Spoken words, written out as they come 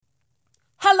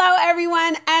Hello,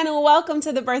 everyone, and welcome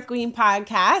to the Birth Queen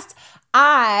podcast.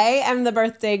 I am the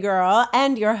birthday girl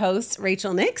and your host,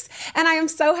 Rachel Nix, and I am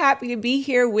so happy to be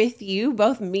here with you,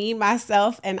 both me,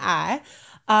 myself, and I,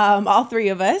 all three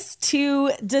of us,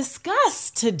 to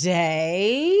discuss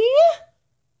today.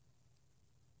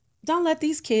 Don't let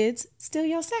these kids steal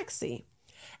your sexy.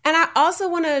 And I also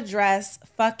want to address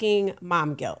fucking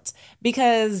mom guilt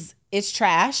because it's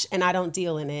trash and I don't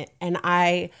deal in it. And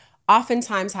I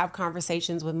oftentimes have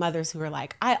conversations with mothers who are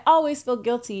like, I always feel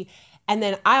guilty. And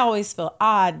then I always feel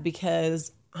odd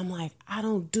because I'm like, I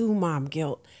don't do mom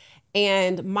guilt.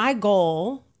 And my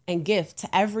goal and gift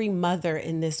to every mother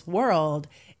in this world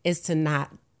is to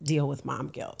not deal with mom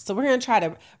guilt. So we're going to try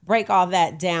to break all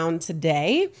that down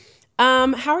today.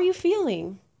 How are you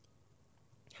feeling?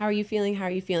 How are you feeling? How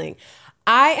are you feeling?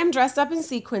 I am dressed up in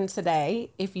sequin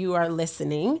today, if you are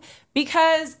listening,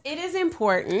 because it is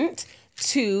important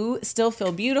to still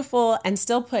feel beautiful and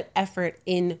still put effort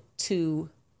into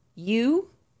you,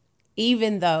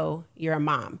 even though you're a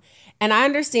mom. And I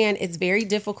understand it's very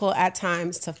difficult at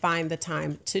times to find the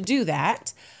time to do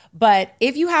that. But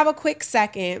if you have a quick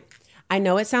second, I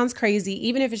know it sounds crazy,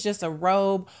 even if it's just a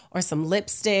robe or some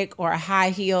lipstick or a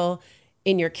high heel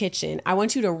in your kitchen, I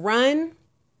want you to run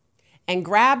and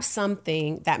grab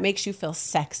something that makes you feel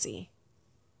sexy.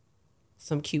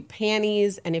 Some cute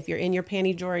panties. And if you're in your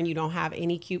panty drawer and you don't have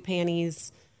any cute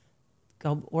panties,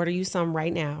 go order you some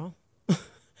right now.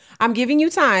 I'm giving you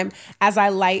time as I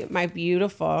light my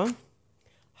beautiful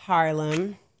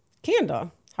Harlem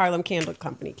Candle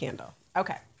Company candle.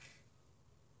 Okay.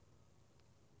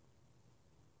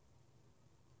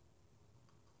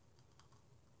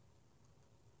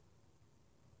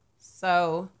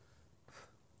 So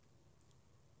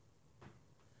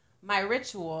my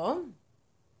ritual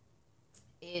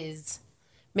is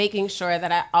making sure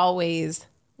that I always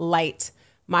light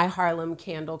my Harlem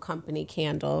Candle Company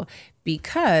candle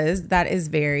because that is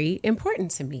very important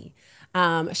to me.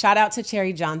 Shout out to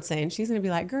Cherry Johnson. She's going to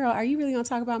be like, girl, are you really going to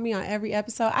talk about me on every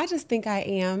episode? I just think I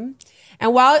am.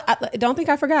 And don't think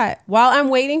I forgot, while I'm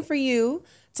waiting for you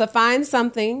to find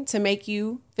something to make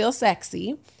you feel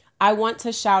sexy, I want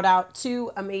to shout out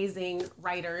two amazing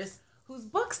writers whose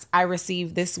books I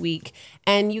received this week.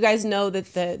 And you guys know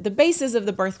that the basis of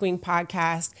the Birth Queen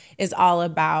podcast is all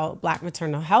about Black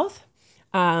maternal health.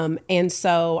 And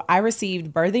so I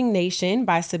received Birthing Nation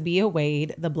by Sabia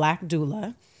Wade, the Black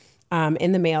doula,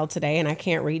 in the mail today. And I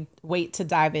can't wait to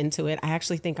dive into it. I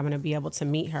actually think I'm going to be able to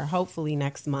meet her hopefully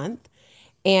next month.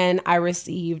 And I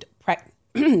received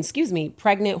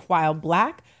Pregnant While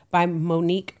Black by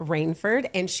Monique Rainford,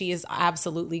 and she is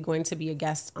absolutely going to be a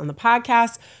guest on the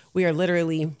podcast. We are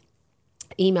literally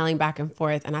emailing back and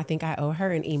forth, and I think I owe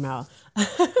her an email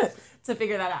to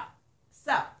figure that out.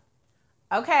 So,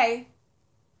 okay,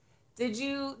 did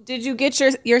you get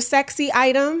your sexy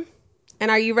item,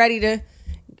 and are you ready to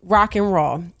rock and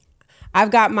roll?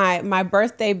 I've got my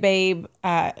birthday babe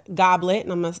goblet,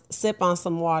 and I'm gonna sip on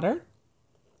some water.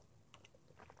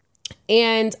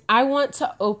 And I want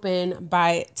to open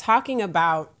by talking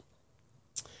about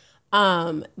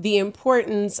the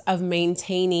importance of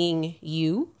maintaining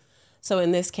you. So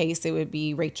in this case, it would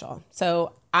be Rachel.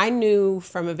 So I knew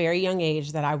from a very young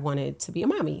age that I wanted to be a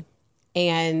mommy,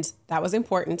 and that was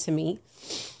important to me.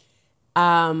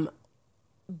 But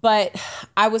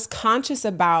I was conscious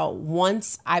about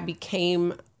once I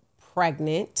became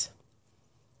pregnant,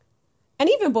 and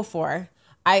even before,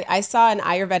 I saw an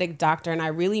Ayurvedic doctor, and I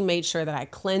really made sure that I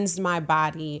cleansed my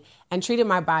body and treated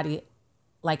my body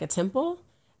like a temple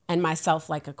and myself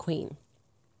like a queen.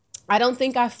 I don't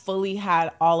think I fully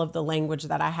had all of the language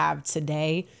that I have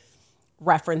today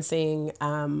referencing,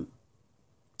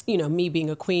 me being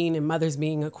a queen and mothers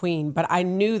being a queen, but I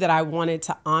knew that I wanted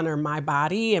to honor my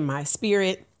body and my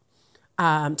spirit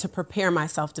to prepare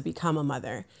myself to become a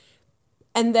mother.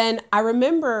 And then I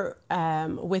remember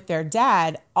with their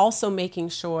dad also making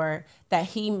sure that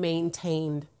he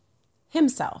maintained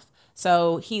himself.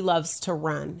 So he loves to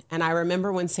run. And I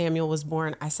remember when Samuel was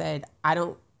born, I said, I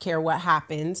don't care what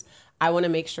happens. I want to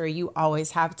make sure you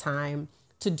always have time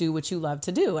to do what you love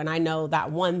to do. And I know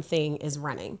that one thing is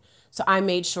running. So I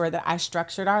made sure that I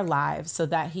structured our lives so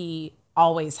that he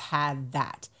always had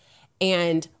that.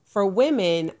 And for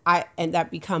women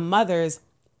that become mothers,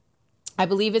 I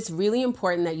believe it's really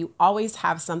important that you always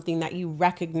have something that you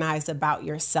recognize about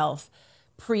yourself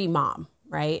pre-mom,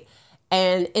 right?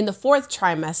 And in the fourth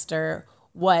trimester,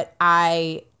 what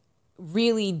I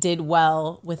really did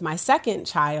well with my second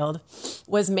child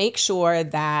was make sure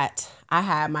that I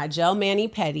had my gel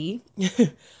mani-pedi,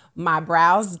 my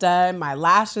brows done, my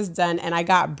lashes done, and I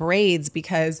got braids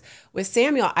because with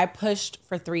Samuel, I pushed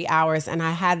for 3 hours and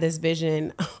I had this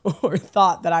vision or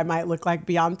thought that I might look like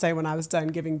Beyonce when I was done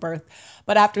giving birth.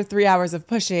 But after 3 hours of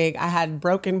pushing, I had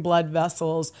broken blood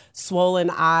vessels, swollen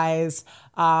eyes,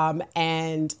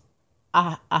 and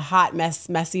a hot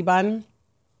messy bun.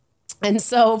 And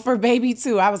so for baby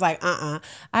two, I was like, I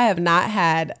have not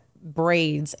had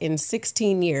braids in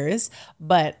 16 years,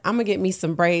 but I'm gonna get me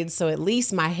some braids so at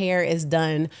least my hair is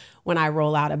done when I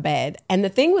roll out of bed. And the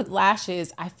thing with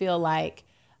lashes, I feel like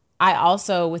I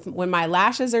also, when my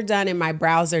lashes are done and my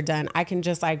brows are done, I can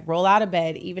just like roll out of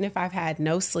bed, even if I've had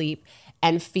no sleep,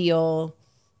 and feel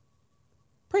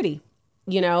pretty,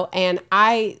 and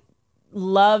I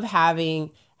love having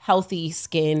healthy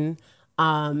skin.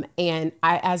 And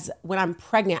when I'm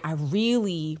pregnant, I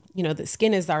really, the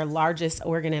skin is our largest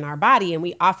organ in our body, and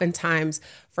we oftentimes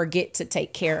forget to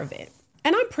take care of it.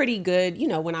 And I'm pretty good,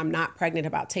 when I'm not pregnant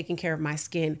about taking care of my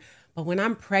skin. But when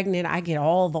I'm pregnant, I get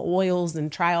all the oils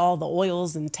and try all the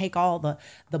oils and take all the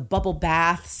bubble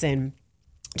baths and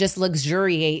just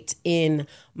luxuriate in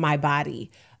my body.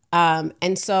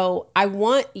 And so I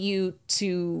want you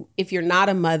to, if you're not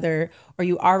a mother or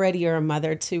you already are a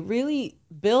mother, to really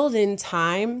build in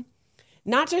time,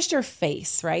 not just your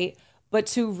face, right? But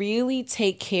to really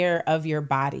take care of your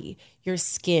body, your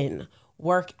skin,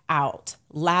 work out,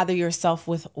 lather yourself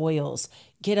with oils,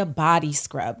 get a body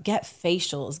scrub, get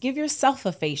facials, give yourself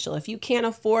a facial. If you can't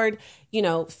afford,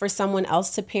 for someone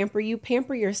else to pamper you,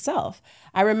 pamper yourself.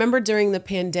 I remember during the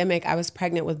pandemic, I was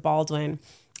pregnant with Baldwin,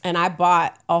 and I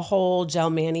bought a whole gel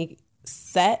mani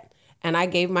set, and I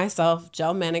gave myself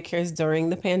gel manicures during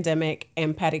the pandemic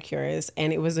and pedicures.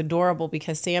 And it was adorable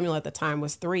because Samuel at the time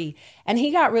was 3 and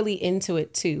he got really into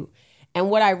it too. And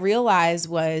what I realized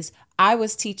was I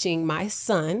was teaching my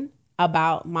son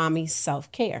about mommy's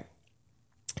self-care.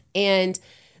 And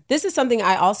this is something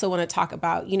I also want to talk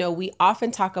about. We often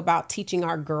talk about teaching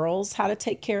our girls how to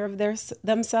take care of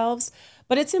themselves,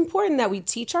 but it's important that we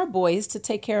teach our boys to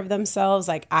take care of themselves.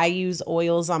 Like I use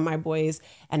oils on my boys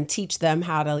and teach them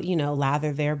how to,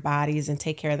 lather their bodies and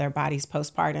take care of their bodies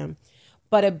postpartum.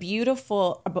 But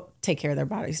take care of their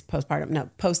bodies postpartum, no,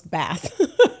 post-bath.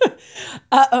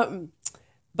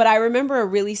 But I remember a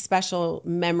really special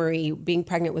memory being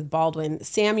pregnant with Baldwin.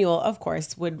 Samuel, of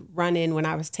course, would run in when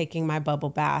I was taking my bubble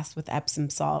bath with Epsom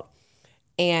salt.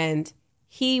 And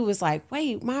he was like,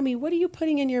 "Wait, mommy, what are you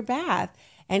putting in your bath?"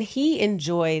 And he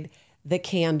enjoyed the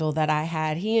candle that I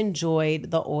had. He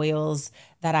enjoyed the oils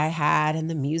that I had and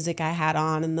the music I had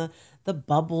on and the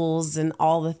bubbles and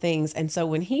all the things. And so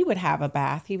when he would have a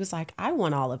bath, he was like, "I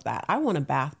want all of that. I want a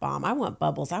bath bomb. I want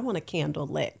bubbles. I want a candle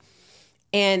lit."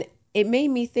 And it made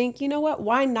me think, you know what,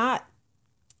 why not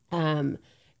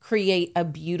create a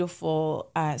beautiful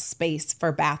space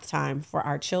for bath time for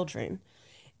our children?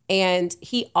 And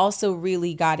he also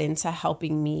really got into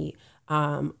helping me,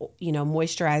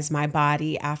 moisturize my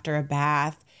body after a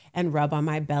bath and rub on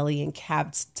my belly and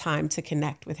have time to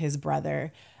connect with his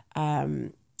brother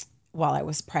while I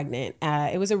was pregnant.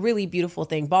 It was a really beautiful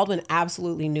thing. Baldwin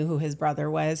absolutely knew who his brother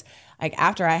was. Like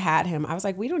after I had him, I was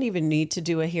like, we don't even need to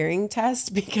do a hearing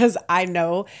test because I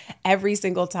know every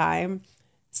single time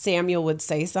Samuel would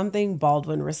say something,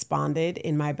 Baldwin responded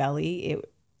in my belly.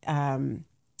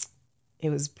 It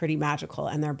was pretty magical,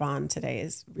 and their bond today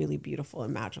is really beautiful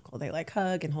and magical. They like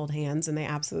hug and hold hands, and they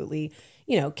absolutely,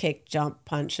 kick, jump,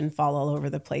 punch, and fall all over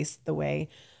the place the way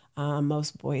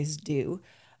most boys do.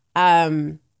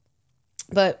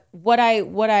 But what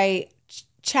I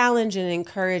challenge and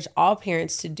encourage all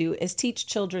parents to do is teach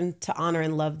children to honor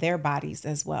and love their bodies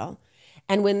as well.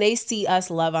 And when they see us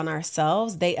love on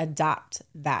ourselves, they adopt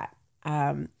that.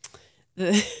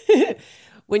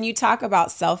 When you talk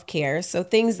about self-care, so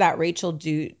things that Rachel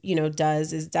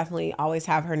does is definitely always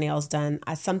have her nails done.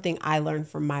 Something I learned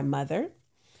from my mother.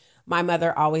 My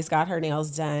mother always got her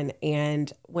nails done.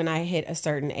 And when I hit a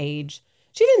certain age,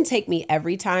 she didn't take me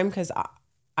every time because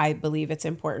I believe it's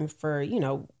important for,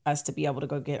 us to be able to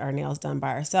go get our nails done by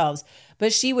ourselves.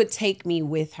 But she would take me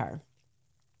with her.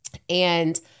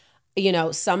 And,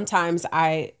 most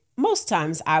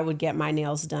times I would get my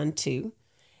nails done too.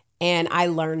 And I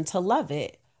learned to love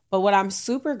it. But what I'm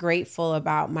super grateful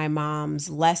about my mom's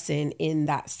lesson in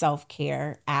that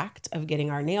self-care act of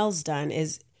getting our nails done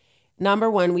is,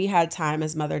 number one, we had time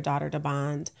as mother-daughter to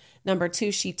bond. Number two,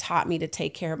 she taught me to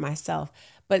take care of myself.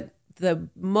 But the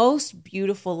most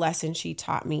beautiful lesson she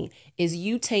taught me is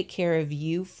you take care of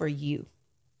you for you.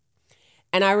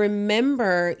 And I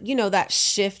remember, that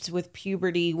shift with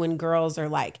puberty when girls are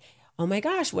like, oh my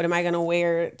gosh, what am I going to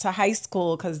wear to high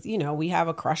school? Because, we have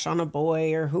a crush on a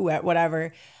boy or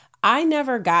whatever. I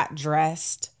never got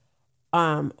dressed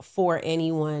for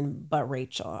anyone but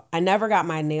Rachel. I never got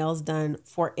my nails done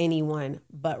for anyone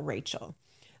but Rachel.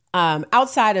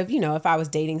 Outside of, if I was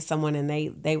dating someone and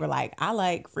they were like, I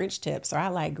like French tips or I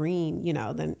like green,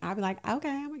 then I'd be like, okay,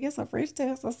 I'm gonna get some French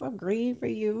tips or some green for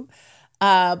you.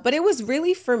 But it was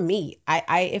really for me.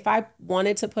 If I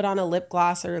wanted to put on a lip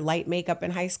gloss or light makeup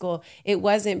in high school, it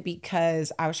wasn't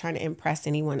because I was trying to impress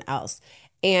anyone else.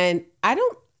 And I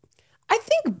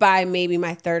think by maybe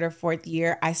my third or fourth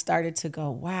year, I started to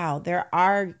go, wow, there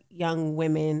are young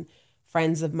women,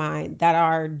 friends of mine, that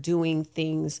are doing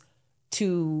things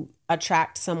to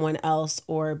attract someone else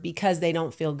or because they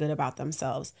don't feel good about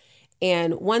themselves.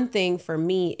 And one thing for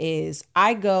me is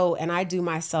I go and I do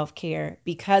my self-care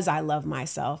because I love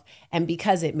myself and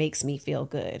because it makes me feel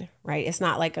good, right? It's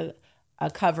not like a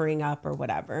covering up or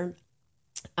whatever.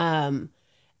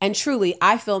 And truly,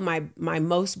 I feel my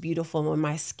most beautiful when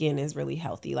my skin is really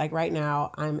healthy. Like right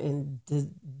now, I'm in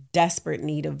desperate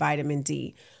need of vitamin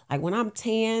D. Like when I'm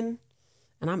tan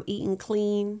and I'm eating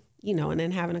clean, and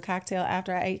then having a cocktail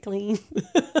after I ate clean,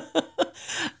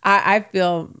 I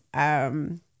feel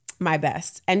my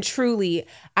best. And truly,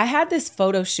 I had this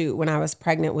photo shoot when I was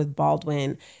pregnant with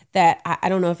Baldwin that I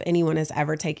don't know if anyone has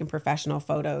ever taken professional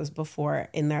photos before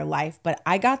in their life, but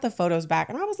I got the photos back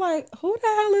and I was like, who the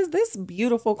hell is this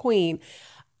beautiful queen?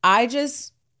 I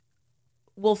just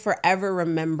will forever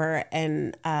remember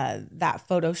that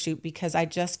photo shoot because I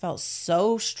just felt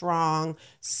so strong,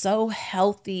 so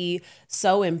healthy,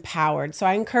 so empowered. So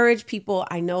I encourage people,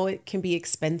 I know it can be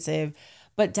expensive,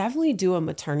 but definitely do a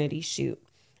maternity shoot.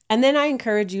 And then I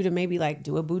encourage you to maybe like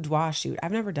do a boudoir shoot.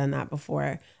 I've never done that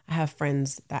before. I have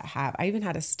friends that have. I even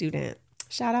had a student.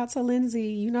 Shout out to Lindsay.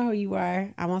 You know who you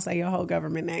are. I won't say your whole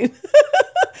government name.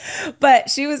 But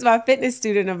she was my fitness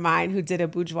student of mine who did a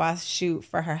boudoir shoot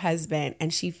for her husband.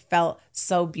 And she felt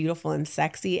so beautiful and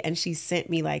sexy. And she sent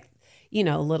me like,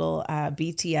 little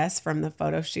BTS from the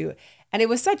photo shoot. And it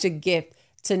was such a gift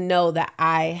to know that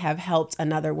I have helped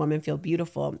another woman feel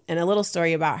beautiful. And a little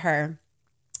story about her.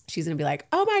 She's going to be like,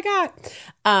 oh my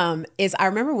God, is I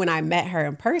remember when I met her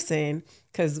in person,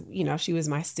 because, she was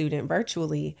my student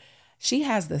virtually. She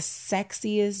has the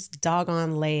sexiest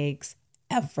doggone legs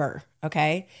ever.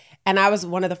 Okay. And I was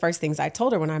one of the first things I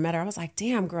told her when I met her. I was like,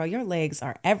 damn, girl, your legs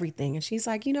are everything. And she's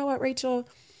like, you know what, Rachel,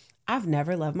 I've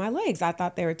never loved my legs. I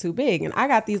thought they were too big. And I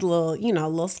got these little,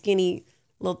 little skinny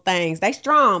little things. They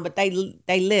strong, but they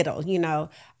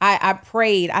little, I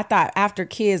prayed. I thought after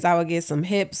kids, I would get some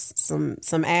hips,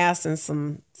 some ass and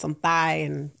some thigh,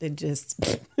 and it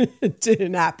just it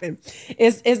didn't happen.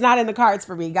 It's not in the cards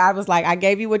for me. God was like, I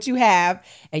gave you what you have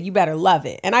and you better love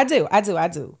it. And I do.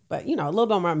 But a little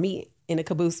bit more meat in a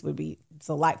caboose would be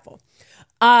delightful.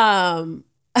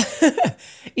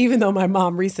 Even though my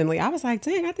mom recently, I was like,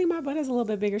 dang, I think my butt is a little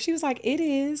bit bigger. She was like, it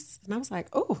is. And I was like,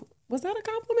 oh, was that a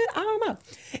compliment? I don't know.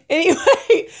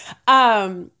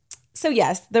 Anyway, so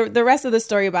yes, the rest of the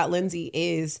story about Lindsay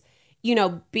is,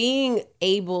 being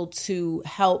able to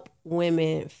help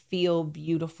women feel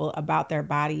beautiful about their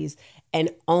bodies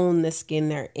and own the skin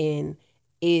they're in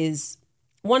is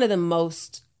one of the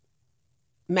most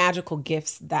magical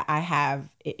gifts that I have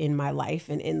in my life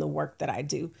and in the work that I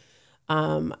do.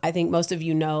 I think most of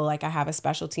you know, like I have a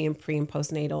specialty in pre and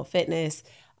postnatal fitness.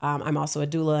 I'm also a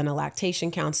doula and a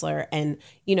lactation counselor. And,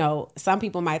 some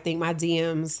people might think my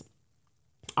DMs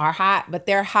are hot, but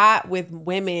they're hot with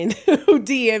women who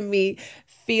DM me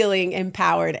feeling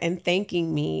empowered and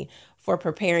thanking me for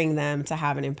preparing them to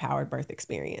have an empowered birth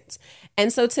experience.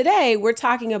 And so today we're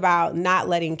talking about not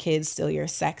letting kids steal your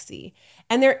sexy.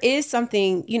 And there is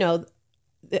something,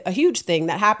 a huge thing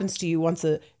that happens to you once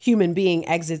a human being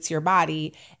exits your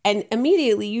body, and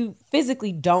immediately you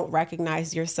physically don't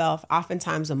recognize yourself.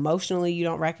 Oftentimes emotionally, you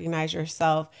don't recognize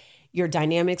yourself. Your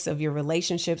dynamics of your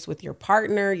relationships with your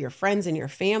partner, your friends, and your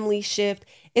family shift.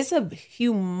 It's a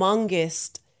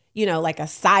humongous, like a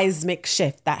seismic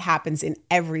shift that happens in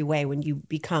every way when you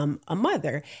become a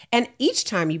mother. And each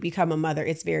time you become a mother,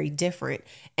 it's very different.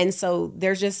 And so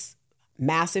there's just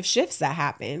massive shifts that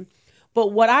happen.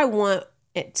 But what I want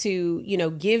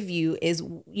to, give you is,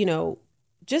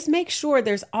 just make sure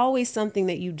there's always something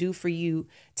that you do for you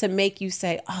to make you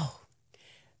say, oh,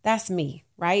 that's me,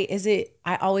 right? Is it,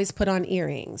 I always put on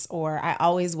earrings, or I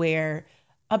always wear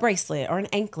a bracelet or an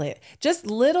anklet, just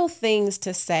little things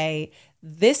to say,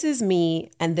 this is me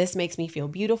and this makes me feel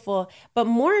beautiful, but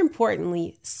more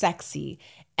importantly, sexy.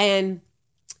 And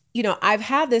I've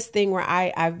had this thing where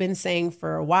I've been saying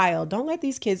for a while, don't let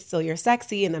these kids steal your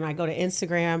sexy. And then I go to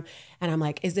Instagram and I'm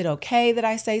like, is it okay that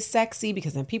I say sexy?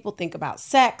 Because then people think about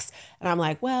sex. And I'm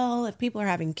like, well, if people are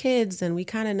having kids, then we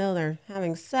kind of know they're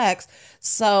having sex.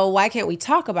 So why can't we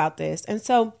talk about this? And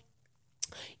so,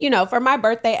 for my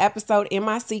birthday episode in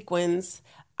my sequence,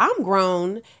 I'm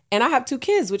grown and I have 2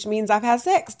 kids, which means I've had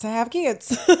sex to have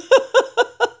kids.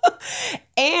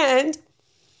 And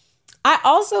I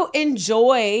also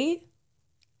enjoy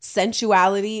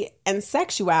sensuality and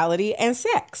sexuality and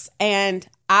sex. And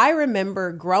I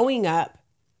remember growing up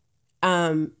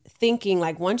thinking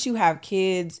like once you have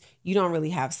kids, you don't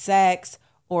really have sex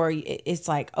or it's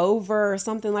like over or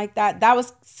something like that. That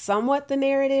was somewhat the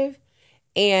narrative.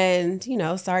 And,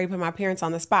 sorry to put my parents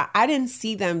on the spot. I didn't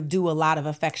see them do a lot of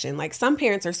affection. Like some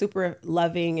parents are super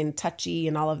loving and touchy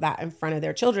and all of that in front of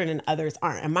their children and others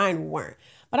aren't. And mine weren't.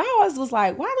 But I always was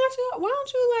like, why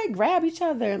don't you like grab each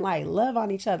other and like love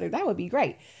on each other? That would be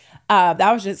great.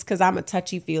 That was just because I'm a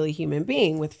touchy-feely human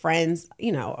being with friends,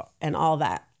 and all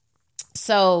that.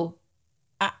 So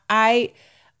I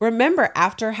remember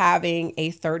after having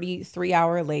a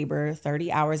 33-hour labor,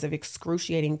 30 hours of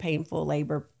excruciating, painful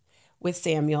labor with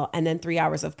Samuel, and then 3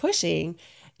 hours of pushing,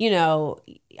 I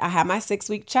had my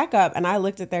 6-week checkup and I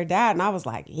looked at their dad and I was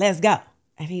like, let's go.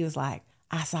 And he was like,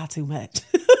 I saw too much.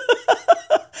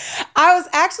 I was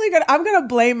actually I'm going to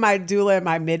blame my doula and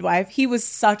my midwife. He was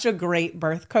such a great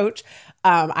birth coach.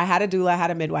 I had a doula, I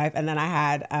had a midwife, and then I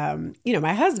had,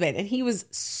 my husband, and he was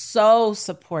so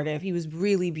supportive. He was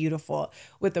really beautiful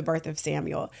with the birth of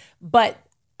Samuel. But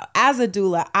as a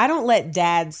doula, I don't let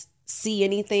dads see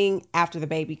anything after the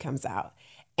baby comes out.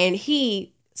 And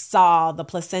he saw the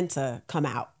placenta come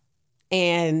out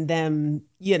and them,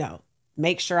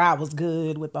 make sure I was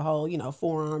good with the whole,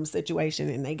 forearm situation,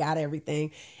 and they got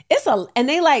everything. And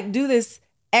they like do this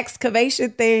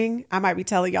excavation thing. I might be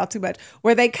telling y'all too much,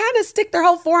 where they kind of stick their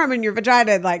whole forearm in your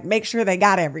vagina and like make sure they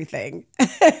got everything.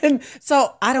 And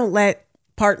so I don't let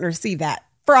partners see that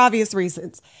for obvious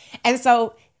reasons. And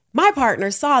so my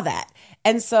partner saw that.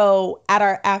 And so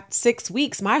at 6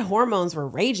 weeks, my hormones were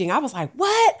raging. I was like,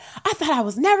 what? I thought I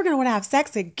was never going to want to have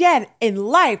sex again in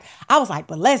life. I was like,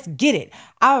 but let's get it.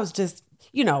 I was just,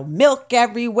 milk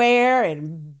everywhere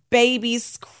and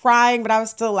babies crying, but I was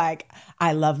still like,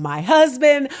 I love my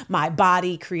husband. My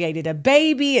body created a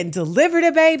baby and delivered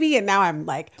a baby. And now I'm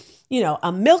like,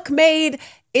 a milkmaid.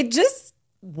 It just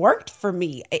worked for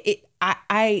me.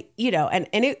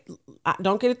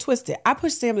 Don't get it twisted. I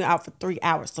pushed Samuel out for 3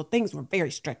 hours, so things were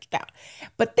very stretched out.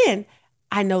 But then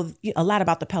I know a lot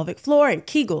about the pelvic floor and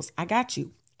Kegels. I got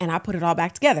you. And I put it all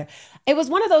back together. It was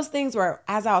one of those things where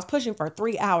as I was pushing for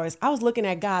 3 hours, I was looking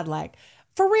at God like,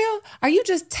 for real? Are you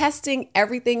just testing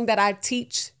everything that I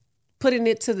teach, putting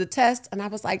it to the test? And I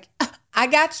was like, I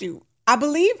got you. I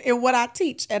believe in what I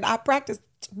teach and I practiced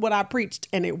what I preached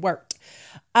and it worked.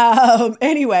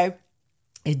 Anyway,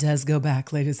 it does go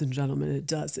back, ladies and gentlemen. It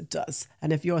does.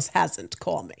 And if yours hasn't,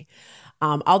 call me.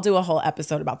 I'll do a whole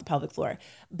episode about the pelvic floor.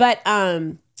 But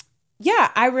I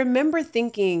remember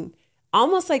thinking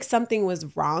almost like something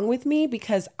was wrong with me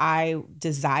because I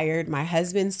desired my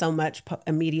husband so much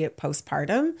immediate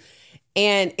postpartum.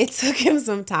 And it took him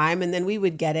some time and then we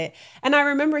would get it. And I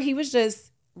remember he was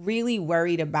just really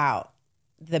worried about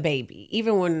the baby.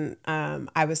 Even when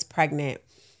I was pregnant,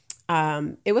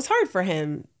 it was hard for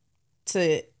him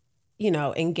to,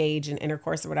 engage in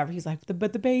intercourse or whatever. He's like,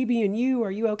 but the baby and you,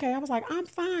 are you okay? I was like, I'm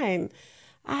fine.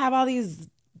 I have all these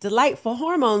delightful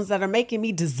hormones that are making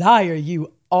me desire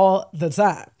you all the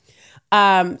time.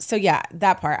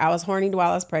 That part. I was horny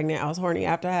while I was pregnant. I was horny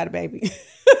after I had a baby.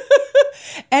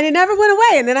 And it never went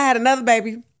away. And then I had another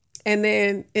baby and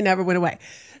then it never went away.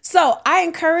 So I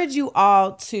encourage you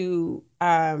all to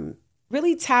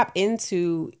really tap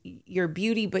into your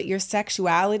beauty, but your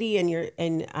sexuality and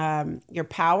your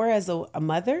power as a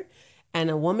mother and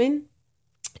a woman.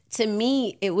 To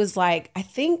me, it was like, I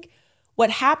think what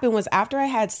happened was after I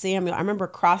had Samuel, I remember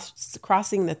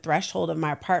crossing the threshold of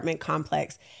my apartment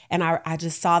complex. And I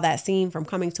just saw that scene from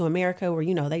Coming to America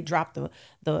where, they drop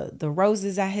the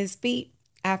roses at his feet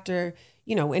after,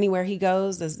 anywhere he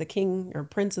goes as the king or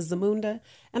Prince of Zamunda.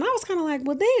 And I was kind of like,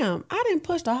 well, damn, I didn't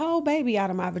push the whole baby out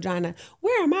of my vagina.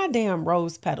 Where are my damn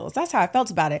rose petals? That's how I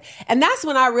felt about it. And that's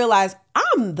when I realized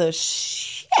I'm the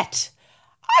shit.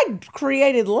 I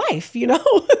created life,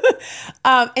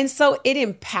 and so it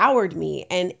empowered me,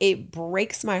 and it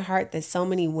breaks my heart that so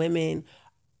many women,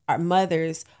 our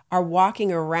mothers, are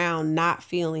walking around not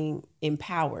feeling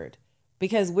empowered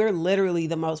because we're literally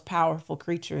the most powerful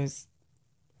creatures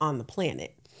on the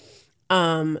planet.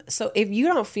 So if you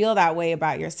don't feel that way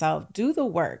about yourself, do the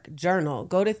work, journal,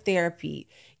 go to therapy.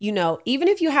 Even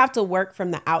if you have to work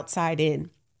from the outside in,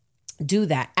 do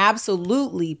that.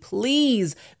 Absolutely.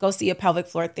 Please go see a pelvic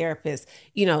floor therapist.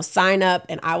 Sign up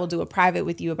and I will do a private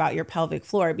with you about your pelvic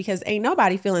floor, because ain't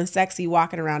nobody feeling sexy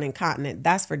walking around incontinent.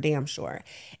 That's for damn sure.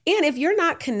 And if you're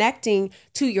not connecting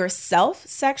to yourself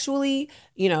sexually,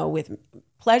 with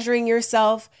pleasuring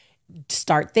yourself,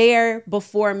 start there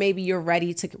before maybe you're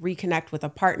ready to reconnect with a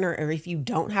partner. Or if you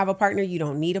don't have a partner, you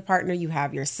don't need a partner, you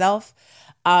have yourself.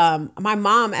 My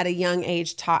mom at a young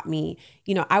age taught me,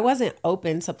 I wasn't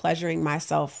open to pleasuring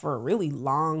myself for a really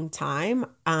long time,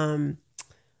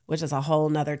 which is a whole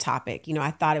nother topic.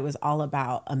 I thought it was all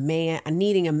about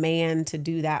needing a man to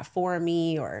do that for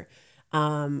me, or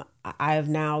I have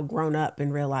now grown up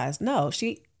and realized,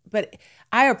 but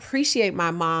I appreciate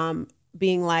my mom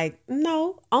being like,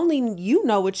 no, only you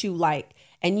know what you like.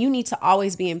 And you need to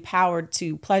always be empowered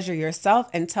to pleasure yourself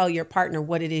and tell your partner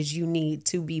what it is you need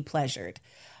to be pleasured.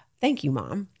 Thank you,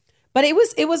 Mom. But it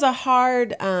was a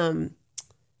hard,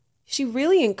 she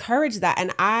really encouraged that.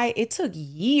 And it took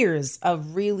years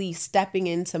of really stepping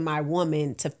into my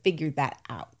woman to figure that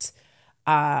out.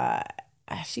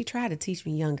 She tried to teach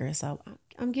me younger. So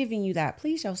I'm giving you that.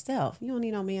 Please yourself. You don't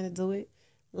need no man to do it.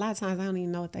 A lot of times I don't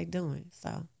even know what they're doing.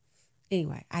 So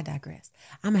anyway, I digress.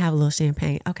 I'm gonna have a little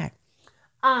champagne. Okay.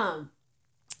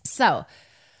 So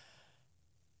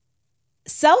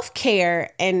self-care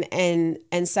and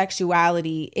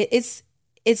sexuality,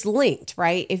 it's linked,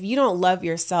 right? If you don't love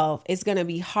yourself, it's going to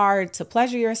be hard to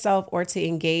pleasure yourself or to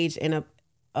engage in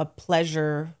a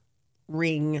pleasure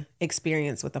ring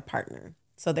experience with a partner.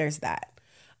 So there's that.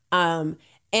 And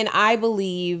I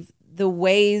believe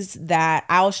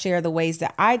I'll share the ways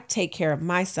that I take care of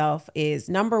myself is,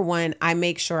 number one, I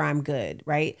make sure I'm good,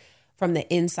 right? From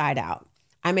the inside out.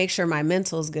 I make sure my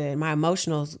mental's good, my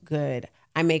emotional's good.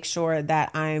 I make sure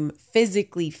that I'm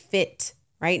physically fit,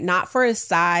 right? Not for a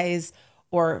size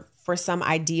or for some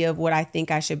idea of what I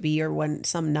think I should be or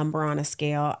some number on a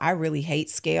scale. I really hate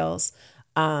scales.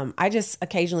 I just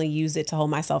occasionally use it to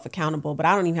hold myself accountable, but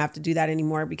I don't even have to do that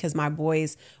anymore because my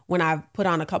boys, when I put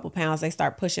on a couple pounds, they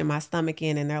start pushing my stomach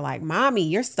in and they're like, "Mommy,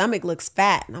 your stomach looks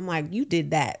fat." And I'm like, "You did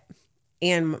that."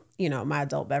 And, my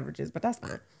adult beverages, but that's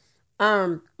fine.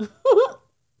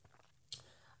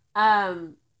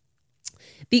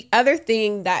 The other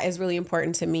thing that is really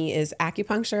important to me is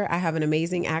acupuncture. I have an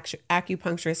amazing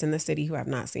acupuncturist in the city who I've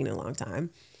not seen in a long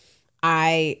time.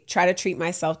 I try to treat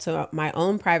myself to my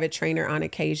own private trainer on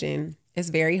occasion. It's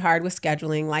very hard with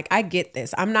scheduling. Like, I get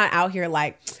this. I'm not out here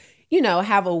like,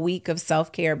 have a week of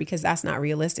self-care, because that's not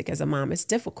realistic as a mom. It's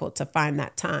difficult to find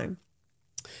that time.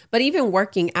 But even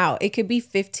working out, it could be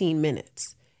 15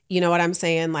 minutes. You know what I'm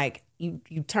saying? Like, you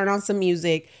turn on some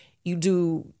music, you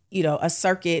do, a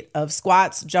circuit of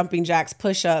squats, jumping jacks,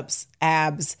 push-ups,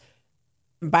 abs,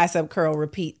 bicep curl,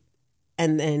 repeat.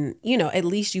 And then, at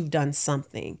least you've done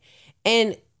something.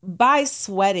 And by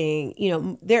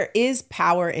sweating, there is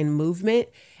power in movement.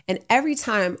 And every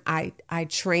time I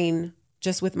train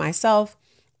just with myself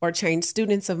or train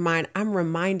students of mine, I'm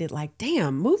reminded like,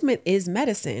 damn, movement is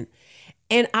medicine.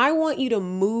 And I want you to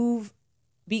move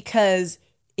because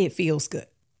it feels good,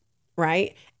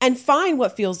 right? And find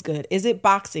what feels good. Is it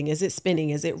boxing? Is it spinning?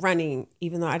 Is it running?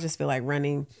 Even though I just feel like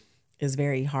running is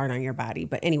very hard on your body.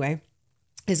 But anyway,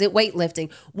 is it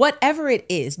weightlifting? Whatever it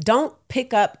is, don't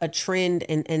pick up a trend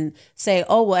and say,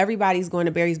 oh, well, everybody's going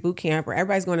to Barry's boot camp or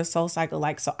everybody's going to Soul Cycle,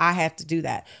 like, so I have to do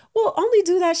that. Well, only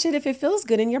do that shit if it feels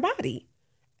good in your body.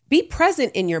 Be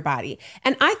present in your body.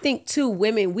 And I think too,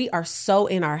 women, we are so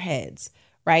in our heads,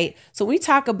 right? So we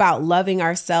talk about loving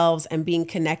ourselves and being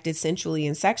connected sensually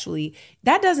and sexually.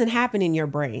 That doesn't happen in your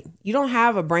brain. You don't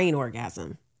have a brain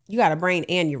orgasm. You got a brain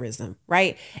aneurysm,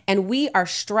 right? And we are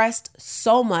stressed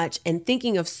so much and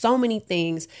thinking of so many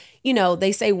things.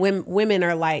 They say women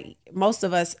are like, most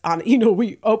of us on,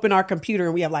 we open our computer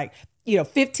and we have like,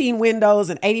 15 windows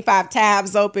and 85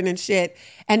 tabs open and shit.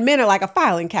 And men are like a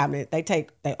filing cabinet.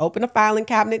 They open a filing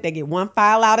cabinet, they get one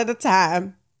file out at a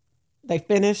time. They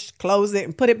finish, close it,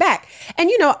 and put it back. And,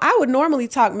 I would normally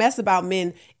talk mess about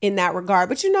men in that regard,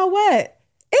 but you know what?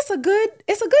 It's a good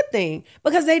thing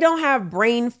because they don't have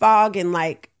brain fog and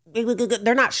like,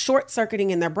 they're not short circuiting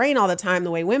in their brain all the time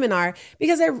the way women are,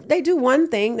 because they do one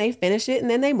thing, they finish it, and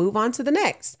then they move on to the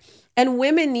next. And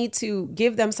women need to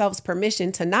give themselves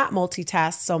permission to not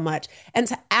multitask so much and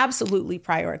to absolutely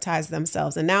prioritize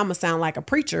themselves. And now I'm gonna sound like a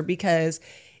preacher, because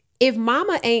if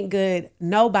mama ain't good,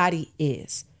 nobody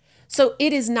is. So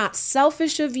it is not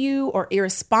selfish of you or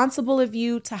irresponsible of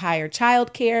you to hire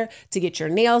childcare, to get your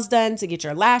nails done, to get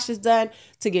your lashes done,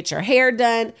 to get your hair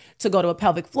done, to go to a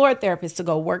pelvic floor therapist, to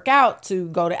go work out, to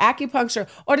go to acupuncture,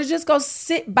 or to just go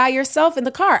sit by yourself in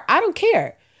the car. I don't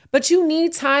care. But you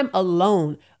need time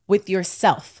alone with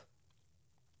yourself.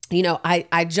 You know,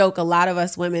 I joke, a lot of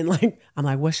us women, like, I'm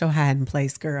like, what's your hiding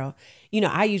place, girl? You know,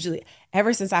 I usually,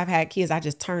 ever since I've had kids, I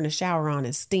just turn the shower on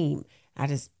and steam. I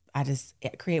just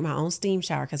create my own steam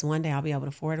shower, because one day I'll be able to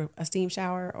afford a steam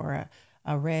shower or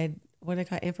a red, what do they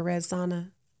call it, infrared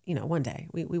sauna. You know, one day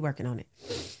we working on it.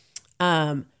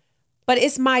 But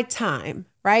it's my time,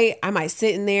 right? I might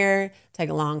sit in there, take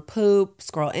a long poop,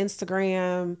 scroll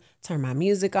Instagram, turn my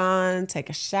music on, take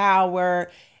a shower,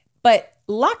 but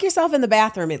lock yourself in the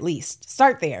bathroom at least.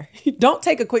 Start there. Don't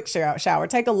take a quick shower.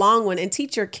 Take a long one, and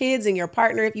teach your kids and your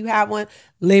partner, if you have one,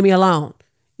 leave me alone.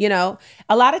 You know,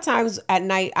 a lot of times at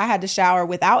night I had to shower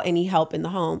without any help in the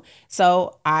home.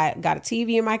 So I got a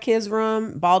TV in my kids'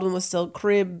 room. Baldwin was still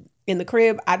in the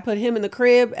crib. I'd put him in the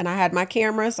crib, and I had my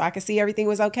camera so I could see everything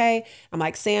was okay. I'm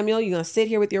like, Samuel, you're going to sit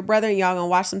here with your brother and y'all going to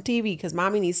watch some TV, because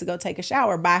mommy needs to go take a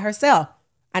shower by herself.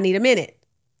 I need a minute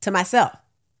to myself.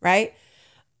 Right.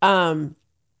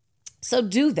 So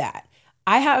do that.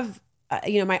 I have,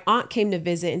 my aunt came to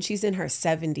visit, and she's in her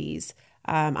 70s.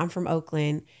 I'm from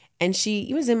Oakland, and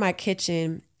she was in my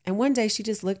kitchen, and one day she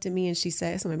just looked at me and she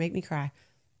said, it's going to make me cry.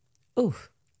 Ooh.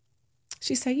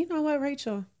 She said, you know what,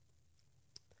 Rachel?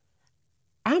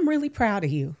 I'm really proud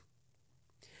of you.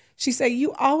 She said,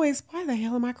 you always, why the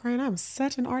hell am I crying? I'm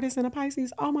such an artist and a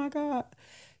Pisces. Oh my God.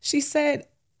 She said,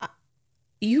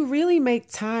 you really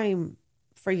make time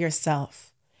for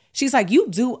yourself. She's like, you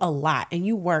do a lot and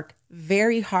you work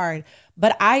very hard,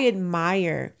 but I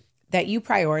admire that you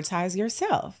prioritize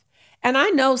yourself. And I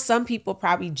know some people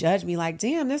probably judge me like,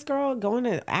 damn, this girl going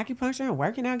to acupuncture and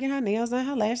working out, getting her nails done,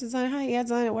 her lashes done, her hair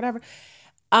done, and whatever.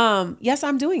 Yes,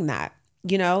 I'm doing that.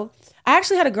 You know, I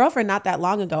actually had a girlfriend not that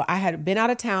long ago. I had been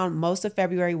out of town most of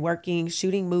February working,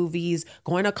 shooting movies,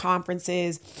 going to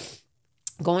conferences,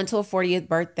 going to a 40th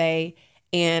birthday.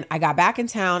 And I got back in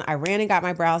town. I ran and got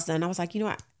my brows done. I was like, you know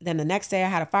what? Then the next day I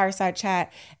had a fireside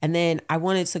chat, and then I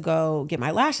wanted to go get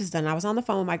my lashes done. I was on the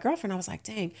phone with my girlfriend. I was like,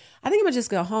 dang, I think I'm gonna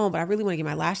just go home, but I really want to get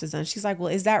my lashes done. She's like, well,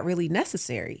 is that really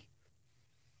necessary?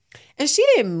 And she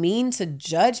didn't mean to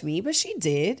judge me, but she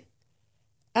did.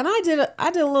 And I did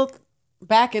a little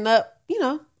backing up,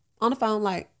 on the phone,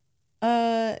 like,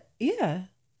 yeah.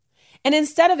 And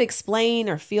instead of explain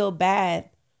or feel bad,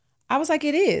 I was like,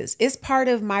 it is. It's part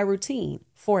of my routine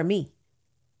for me,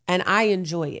 and I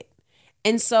enjoy it.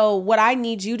 And so what I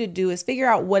need you to do is figure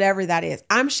out whatever that is.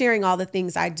 I'm sharing all the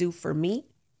things I do for me.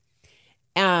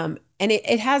 And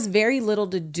it has very little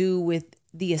to do with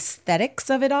the aesthetics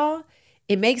of it all.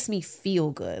 It makes me feel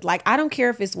good. Like, I don't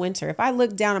care if it's winter. If I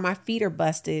look down and my feet are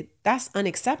busted, that's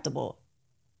unacceptable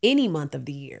any month of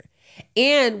the year.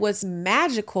 And what's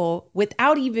magical,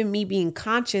 without even me being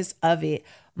conscious of it,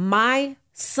 my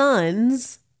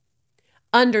sons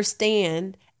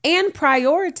understand and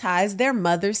prioritize their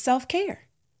mother's self-care.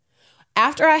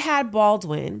 After I had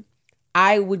Baldwin,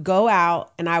 I would go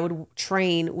out and I would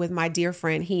train with my dear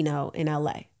friend Hino in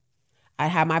LA. I'd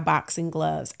have my boxing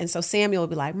gloves. And so Samuel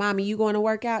would be like, Mommy, you going to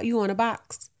work out? You going to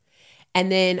box?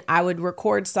 And then I would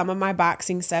record some of my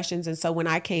boxing sessions. And so when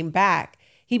I came back,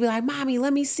 he'd be like, Mommy,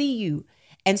 let me see you.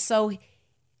 And so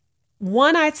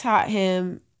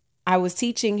I was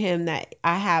teaching him that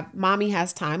Mommy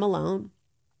has time alone.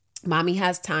 Mommy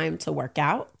has time to work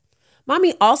out.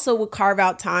 Mommy also would carve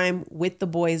out time with the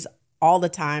boys all the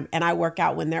time, and I work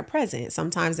out when they're present.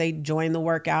 Sometimes they join the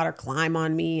workout or climb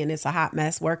on me, and it's a hot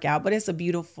mess workout, but it's a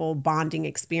beautiful bonding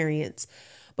experience.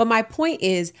 But my point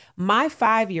is, my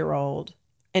 5-year-old,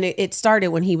 and it started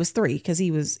when he was 3, because he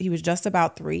was just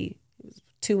about 3, he was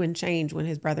 2 and change when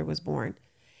his brother was born.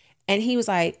 And he was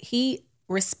like, he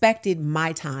respected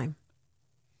my time.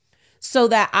 So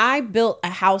that I built a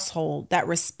household that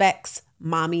respects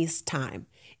mommy's time.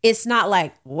 It's not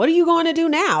like, what are you going to do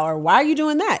now? Or why are you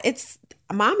doing that? It's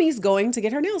mommy's going to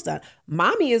get her nails done.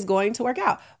 Mommy is going to work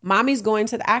out. Mommy's going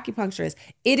to the acupuncturist.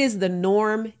 It is the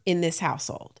norm in this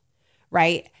household,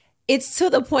 right? It's to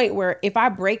the point where if I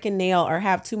break a nail or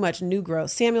have too much new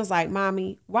growth, Samuel's like,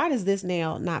 Mommy, why does this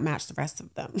nail not match the rest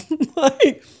of them?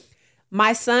 Like,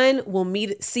 my son will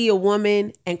see a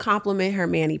woman and compliment her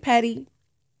mani-pedi.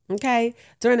 Okay.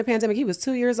 During the pandemic, he was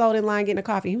 2 years old in line getting a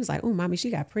coffee. He was like, oh, Mommy,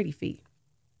 she got pretty feet.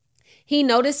 He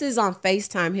notices on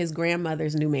FaceTime his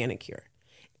grandmother's new manicure.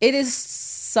 It is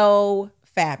so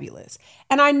fabulous.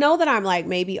 And I know that I'm like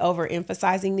maybe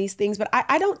overemphasizing these things, but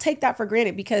I don't take that for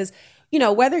granted, because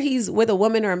whether he's with a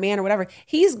woman or a man or whatever,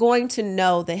 he's going to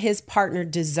know that his partner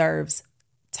deserves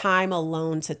time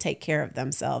alone to take care of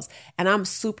themselves. And I'm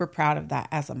super proud of that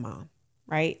as a mom,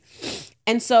 right?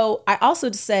 And so I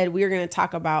also said we were going to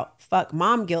talk about fuck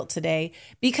mom guilt today,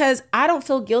 because I don't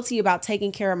feel guilty about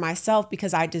taking care of myself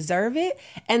because I deserve it.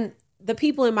 And the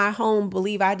people in my home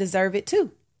believe I deserve it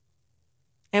too.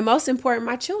 And most important,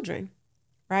 my children,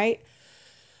 right?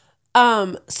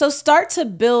 So start to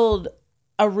build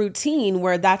a routine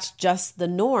where that's just the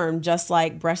norm, just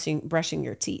like brushing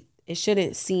your teeth. It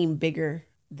shouldn't seem bigger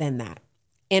than that.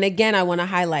 And again, I want to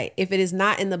highlight, if it is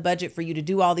not in the budget for you to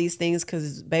do all these things,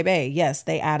 because baby, yes,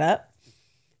 they add up,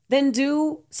 then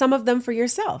do some of them for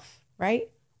yourself, right?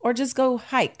 Or just go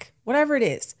hike, whatever it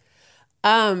is.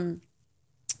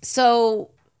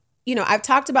 So, I've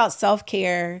talked about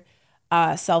self-care,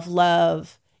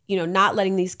 self-love, not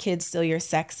letting these kids steal your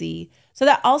sexy. So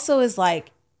that also is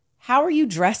like, how are you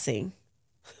dressing?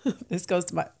 This goes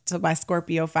to my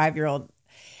Scorpio 5-year-old.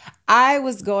 I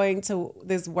was going to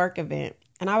this work event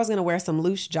and I was going to wear some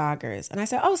loose joggers. And I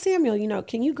said, oh, Samuel,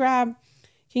 can you grab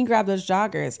those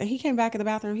joggers? And he came back in the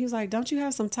bathroom. He was like, don't you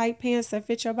have some tight pants that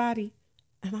fit your body?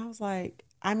 And I was like,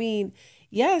 I mean,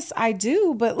 yes, I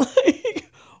do. But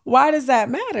like, why does that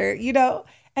matter?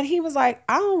 And he was like,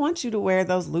 I don't want you to wear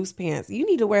those loose pants. You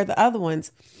need to wear the other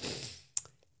ones.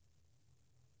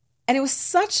 And it was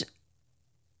such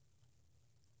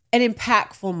an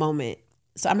impactful moment.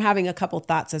 So I'm having a couple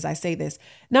thoughts as I say this.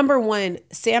 Number one,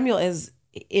 Samuel is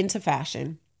into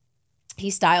fashion. He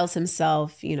styles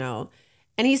himself, and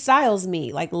he styles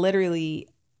me like literally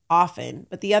often.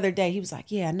 But the other day he was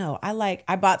like, yeah, no,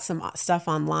 I bought some stuff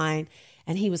online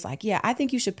and he was like, yeah, I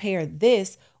think you should pair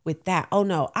this with that. Oh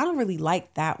no, I don't really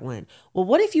like that one. Well,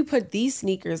 what if you put these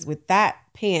sneakers with that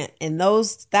pant and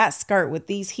that skirt with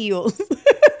these heels?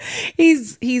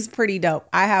 He's pretty dope.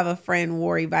 I have a friend,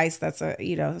 Wari Vice, that's a,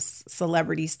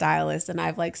 celebrity stylist. And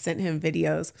I've like sent him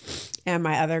videos, and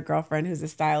my other girlfriend who's a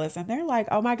stylist, and they're like,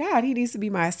 oh my God, he needs to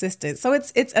be my assistant. So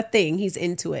it's a thing. He's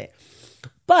into it.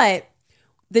 But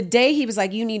the day he was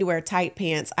like, you need to wear tight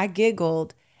pants, I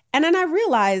giggled. And then I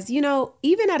realized,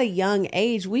 even at a young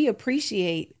age, we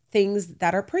appreciate things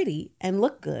that are pretty and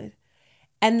look good.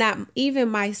 And that even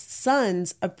my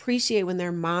sons appreciate when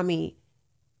their mommy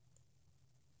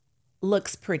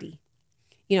looks pretty.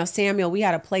 Samuel, we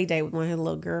had a play date with one of his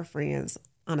little girlfriends,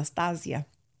 Anastasia.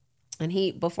 And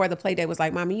he, before the play date, was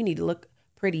like, Mommy, you need to look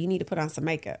pretty. You need to put on some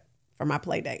makeup for my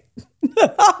play date.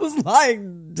 I was like,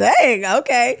 dang,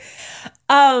 okay.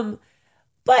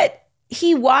 But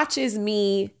he watches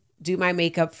me do my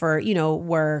makeup for,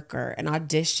 work or an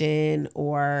audition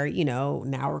or,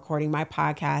 now recording my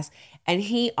podcast. And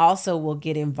he also will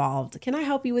get involved. Can I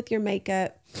help you with your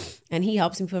makeup? And he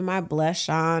helps me put my blush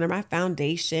on or my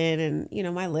foundation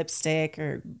and, my lipstick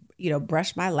or,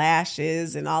 brush my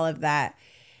lashes and all of that.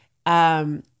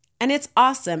 And it's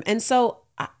awesome. And so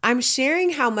I'm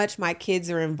sharing how much my kids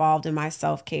are involved in my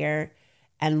self-care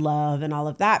and love and all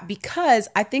of that, because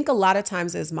I think a lot of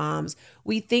times as moms,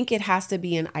 we think it has to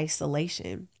be in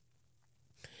isolation.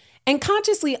 And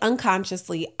consciously,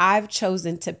 unconsciously, I've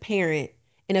chosen to parent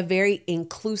in a very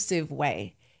inclusive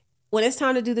way. When it's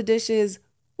time to do the dishes,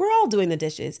 we're all doing the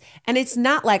dishes. And it's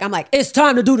not like I'm like, it's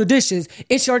time to do the dishes.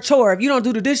 It's your chore. If you don't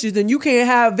do the dishes, then you can't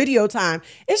have video time.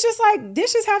 It's just like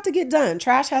dishes have to get done.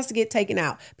 Trash has to get taken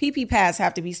out. Pee-pee pads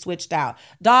have to be switched out.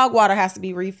 Dog water has to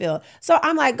be refilled. So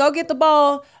I'm like, go get the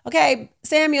bowl. Okay,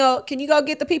 Samuel, can you go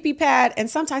get the pee-pee pad? And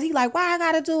sometimes he's like, why I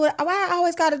gotta do it? Why I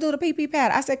always gotta do the pee-pee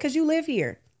pad? I said, because you live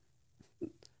here.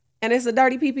 And it's a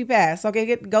dirty pee-pee pad. So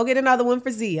go get another one for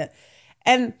Zia.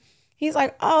 And he's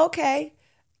like, oh, okay.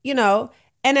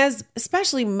 And as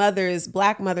especially mothers,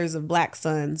 Black mothers of Black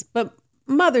sons, but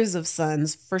mothers of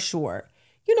sons for sure,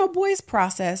 boys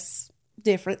process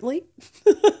differently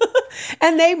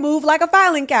and they move like a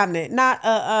filing cabinet, not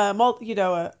a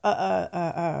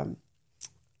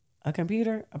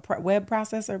computer, a web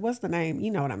processor. What's the name?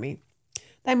 You know what I mean?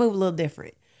 They move a little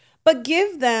different, but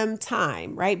give them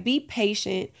time, right? Be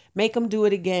patient, make them do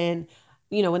it again.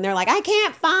 When they're like, I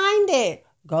can't find it.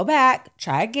 Go back,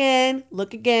 try again,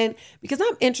 look again, because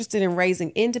I'm interested in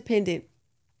raising independent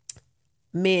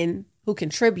men who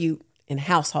contribute in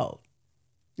household,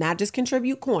 not just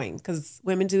contribute coin, because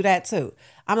women do that too.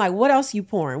 I'm like, what else you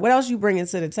pouring? What else you bringing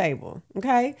to the table?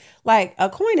 Okay. Like a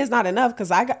coin is not enough because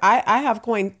I have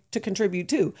coin to contribute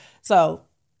too. So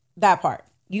that part,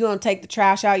 you're going to take the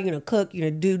trash out. You're going to cook, you're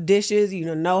going to do dishes. You're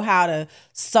going to know how to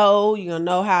sew. You're going to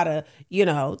know how to,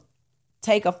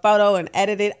 take a photo and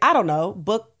edit it. I don't know,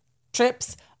 book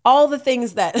trips, all the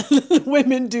things that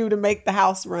women do to make the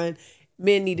house run.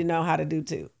 men need to know how to do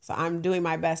too. So I'm doing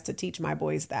my best to teach my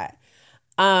boys that.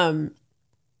 And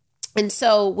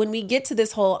so when we get to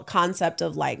this whole concept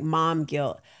of like mom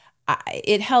guilt,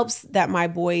 it helps that my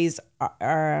boys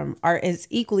are as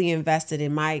equally invested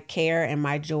in my care and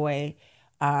my joy,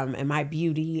 and my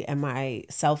beauty and my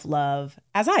self-love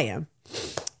as I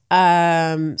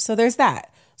am. So there's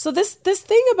that. So this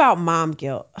thing about mom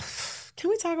guilt, can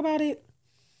we talk about it?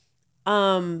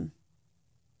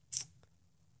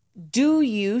 Do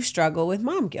you struggle with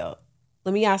mom guilt?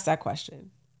 Let me ask that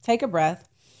question. Take a breath.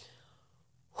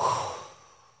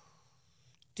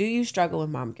 Do you struggle with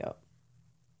mom guilt?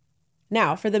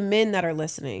 Now, for the men that are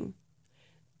listening,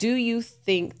 do you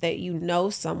think that you know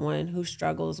someone who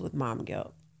struggles with mom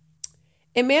guilt?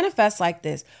 It manifests like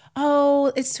this.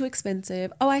 Oh, it's too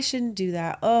expensive. Oh, I shouldn't do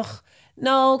that. Ugh,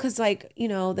 no, because like,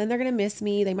 then they're going to miss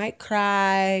me. They might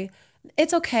cry.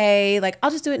 It's okay. Like,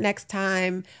 I'll just do it next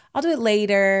time. I'll do it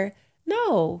later.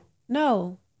 No,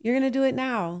 you're going to do it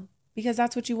now because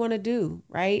that's what you want to do,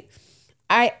 right?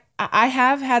 I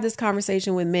have had this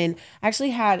conversation with men. I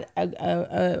actually had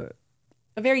a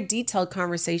very detailed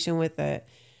conversation with a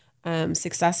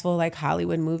successful like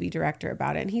Hollywood movie director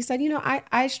about it. And he said,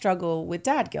 I struggle with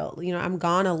dad guilt. I'm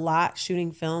gone a lot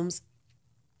shooting films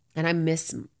and I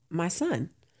miss my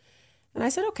son. And I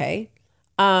said, okay.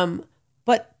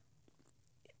 But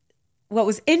what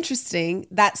was interesting,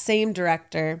 that same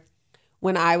director,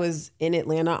 when I was in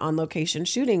Atlanta on location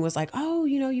shooting, was like, oh,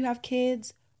 you have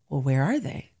kids. Well, where are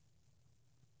they?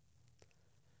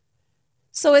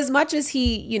 So as much as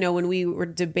he, when we were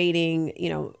debating,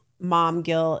 mom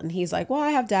guilt, and he's like, well,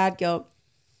 I have dad guilt.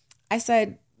 I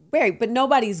said, right, but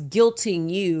nobody's guilting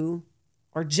you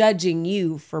or judging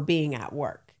you for being at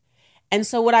work. And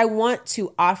so what I want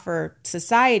to offer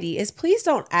society is please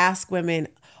don't ask women,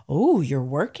 oh, you're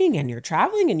working and you're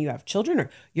traveling and you have children, or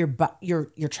you're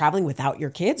traveling without your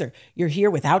kids, or you're here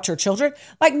without your children.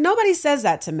 Like nobody says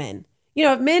that to men.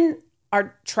 If men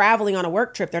are traveling on a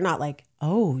work trip, they're not like,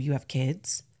 oh, you have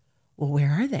kids? Well,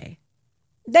 where are they?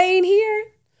 They ain't here.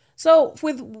 So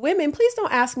with women, please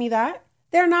don't ask me that.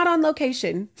 They're not on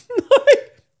location.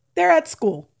 They're at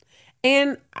school.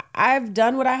 And I've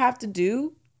done what I have to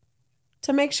do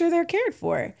to make sure they're cared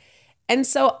for. And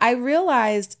so I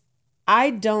realized I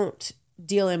don't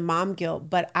deal in mom guilt,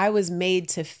 but I was made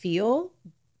to feel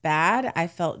bad. I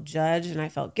felt judged and I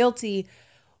felt guilty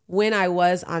when I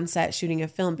was on set shooting a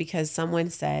film because someone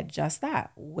said just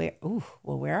that. Where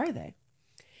are they?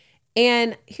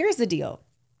 And here's the deal.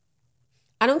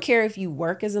 I don't care if you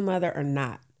work as a mother or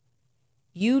not.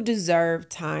 You deserve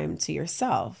time to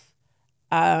yourself.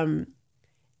 And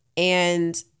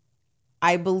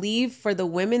I believe for the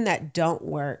women that don't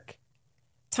work,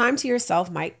 time to yourself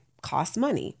might cost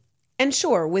money. And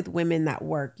sure, with women that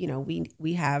work,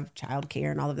 we have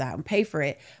childcare and all of that and pay for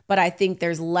it. But I think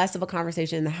there's less of a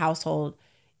conversation in the household,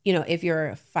 if you're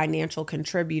a financial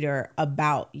contributor,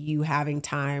 about you having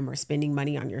time or spending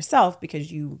money on yourself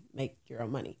because you make your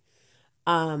own money.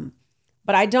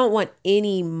 But I don't want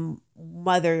any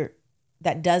mother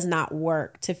that does not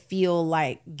work to feel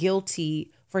like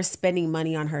guilty for spending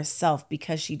money on herself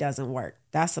because she doesn't work.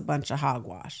 That's a bunch of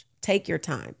hogwash. Take your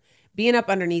time. Being up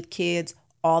underneath kids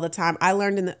all the time. I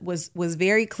learned was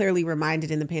very clearly reminded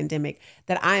in the pandemic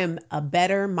that I am a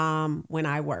better mom when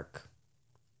I work.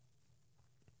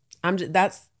 I'm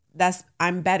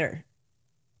better.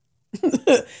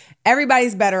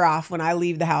 Everybody's better off when I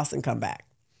leave the house and come back.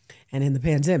 And in the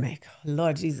pandemic,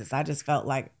 Lord Jesus, I just felt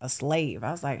like a slave.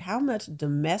 I was like, how much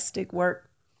domestic work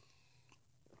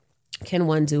can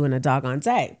one do in a doggone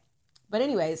day? But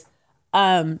anyways,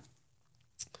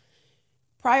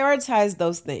 prioritize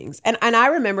those things. And I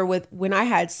remember when I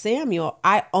had Samuel,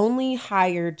 I only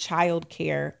hired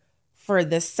childcare for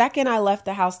the second I left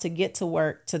the house to get to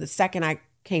work to the second I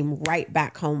came right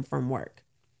back home from work.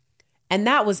 And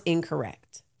that was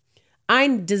incorrect. I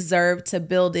deserve to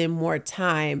build in more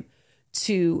time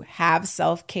to have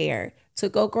self-care, to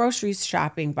go grocery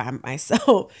shopping by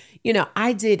myself.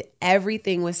 I did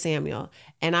everything with Samuel,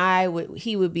 and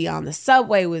he would be on the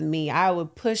subway with me. I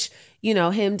would push,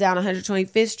 him down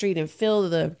 125th Street and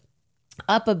fill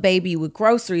up a baby with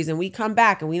groceries, and we come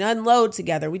back and we unload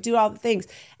together. We do all the things.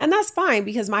 And that's fine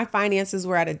because my finances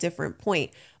were at a different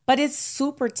point, but it's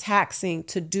super taxing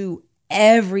to do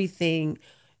everything,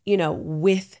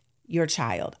 with your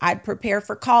child. I'd prepare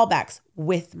for callbacks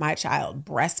with my child,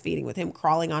 breastfeeding with him,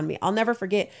 crawling on me. I'll never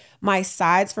forget my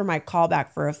sides for my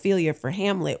callback for Ophelia for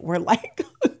Hamlet were like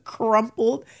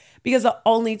crumpled because the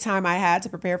only time I had to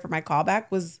prepare for my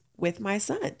callback was with my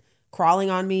son, crawling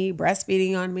on me,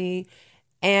 breastfeeding on me.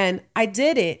 And I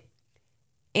did it.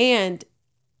 And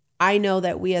I know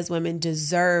that we as women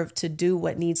deserve to do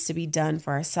what needs to be done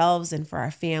for ourselves and for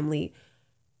our family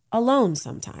alone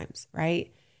sometimes,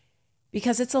 right?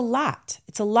 Because it's a lot.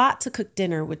 It's a lot to cook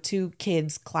dinner with 2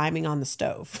 kids climbing on the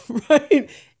stove, right?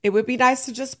 It would be nice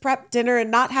to just prep dinner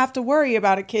and not have to worry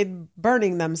about a kid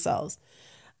burning themselves.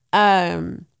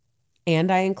 And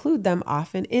I include them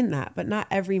often in that, but not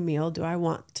every meal do I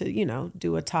want to,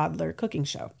 do a toddler cooking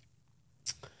show.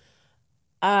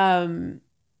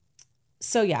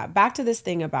 So yeah, back to this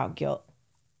thing about guilt.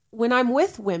 When I'm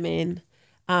with women,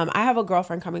 I have a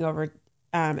girlfriend coming over,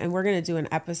 and we're going to do an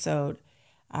episode.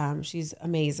 She's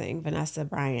amazing, Vanessa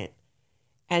Bryant.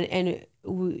 And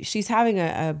she's having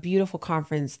a beautiful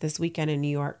conference this weekend in New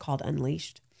York called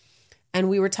Unleashed. And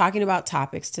we were talking about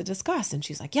topics to discuss. And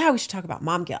she's like, yeah, we should talk about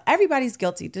mom guilt. Everybody's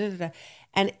guilty. Da, da, da.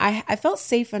 And I felt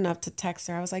safe enough to text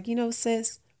her. I was like,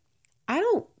 sis, I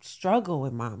don't struggle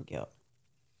with mom guilt.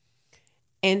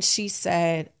 And she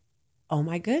said, oh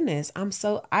my goodness,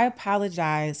 I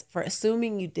apologize for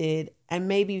assuming you did and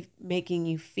maybe making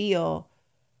you feel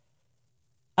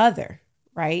other,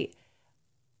 right?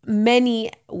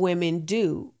 Many women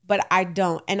do, but I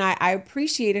don't. And I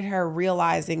appreciated her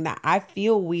realizing that I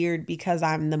feel weird because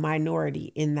I'm the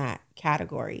minority in that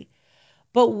category.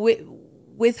 But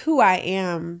with who I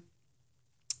am,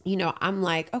 I'm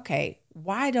like, okay,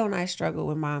 why don't I struggle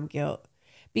with mom guilt?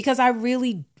 Because I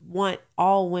really want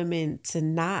all women to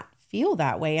not feel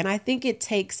that way. And I think it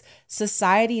takes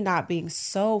society not being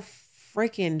so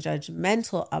freaking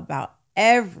judgmental about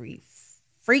every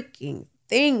freaking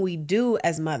thing we do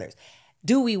as mothers.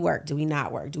 Do we work? Do we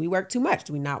not work? Do we work too much?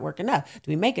 Do we not work enough?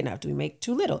 Do we make enough? Do we make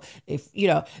too little?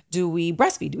 Do we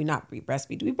breastfeed? Do we not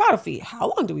breastfeed? Do we bottle feed?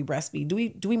 How long do we breastfeed?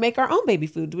 Do we make our own baby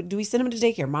food? Do we send them to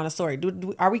daycare, Montessori?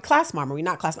 Are we class mom? Are we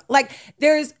not class mom? Like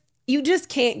you just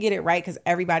can't get it right because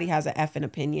everybody has an effing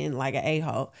opinion, like an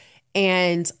a-hole.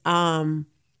 And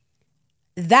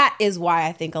that is why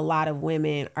I think a lot of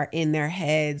women are in their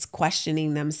heads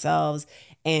questioning themselves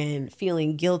and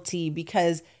feeling guilty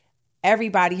because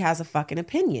everybody has a fucking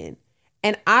opinion.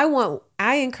 And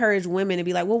I encourage women to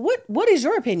be like, well, what is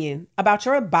your opinion about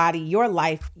your body, your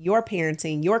life, your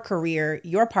parenting, your career,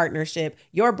 your partnership,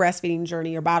 your breastfeeding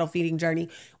journey, your bottle feeding journey?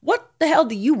 What the hell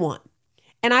do you want?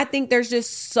 And I think there's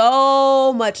just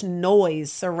so much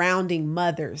noise surrounding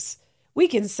mothers. We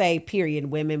can say,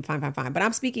 period, women, fine. But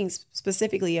I'm speaking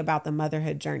specifically about the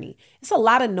motherhood journey. It's a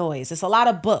lot of noise. It's a lot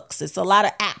of books. It's a lot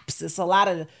of apps. It's a lot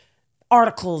of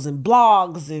articles and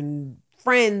blogs and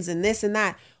friends and this and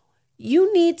that.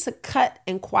 You need to cut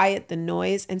and quiet the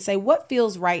noise and say, what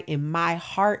feels right in my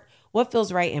heart? What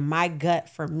feels right in my gut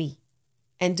for me?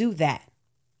 And do that.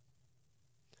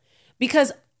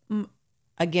 Because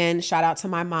again, shout out to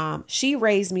my mom. She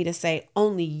raised me to say,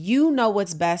 only you know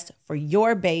what's best for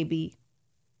your baby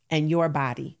and your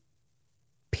body,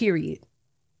 period.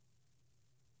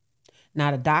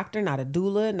 Not a doctor, not a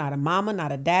doula, not a mama,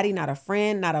 not a daddy, not a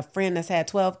friend that's had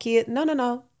 12 kids.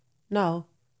 No.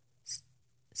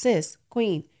 Sis,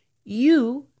 queen,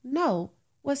 you know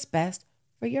what's best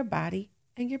for your body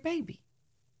and your baby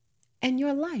and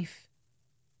your life.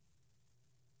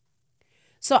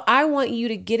 So I want you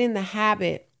to get in the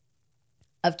habit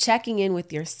of checking in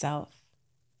with yourself.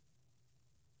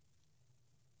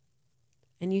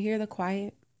 And you hear the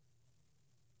quiet?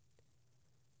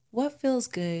 What feels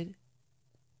good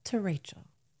to Rachel?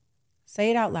 Say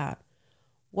it out loud.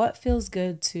 What feels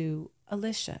good to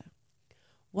Alicia?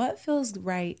 What feels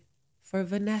right for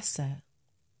Vanessa?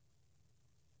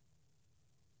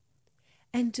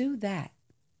 And do that.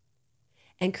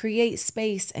 And create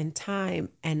space and time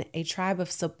and a tribe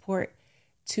of support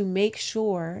to make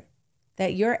sure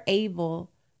that you're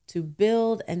able to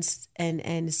build and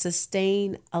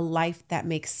sustain a life that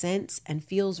makes sense and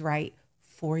feels right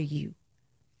for you.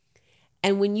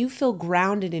 And when you feel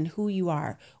grounded in who you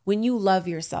are, when you love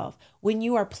yourself, when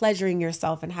you are pleasuring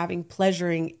yourself and having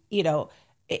pleasuring,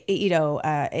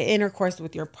 intercourse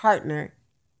with your partner,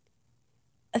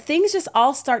 things just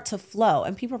all start to flow.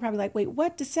 And people are probably like, wait,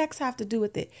 what does sex have to do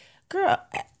with it? Girl,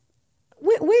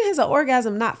 when has an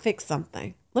orgasm not fixed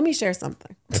something? Let me share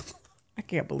something. I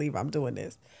can't believe I'm doing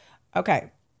this.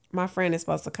 Okay. My friend is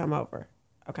supposed to come over.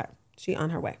 Okay. She on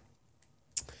her way.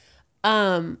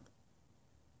 Am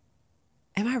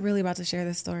I really about to share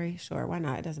this story? Sure. Why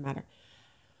not? It doesn't matter.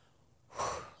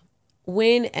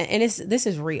 This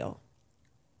is real.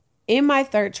 In my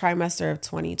 3rd trimester of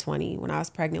 2020, when I was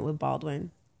pregnant with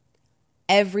Baldwin,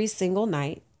 every single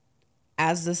night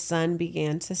as the sun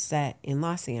began to set in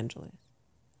Los Angeles,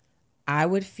 I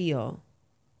would feel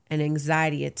an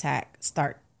anxiety attack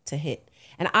start to hit.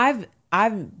 And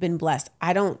I've been blessed.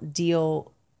 I don't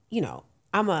deal,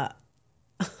 I'm a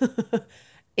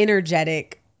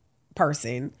energetic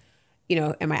person, you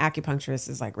know, and my acupuncturist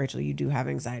is like, Rachel, you do have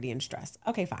anxiety and stress.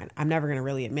 Okay, fine. I'm never going to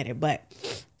really admit it, but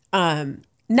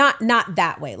not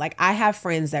that way. Like I have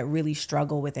friends that really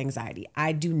struggle with anxiety.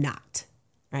 I do not,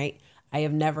 right? I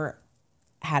have never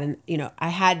had I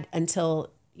had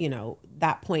until,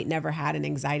 that point, never had an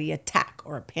anxiety attack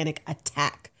or a panic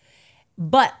attack.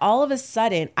 But all of a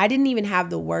sudden, I didn't even have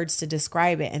the words to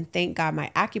describe it. And thank God my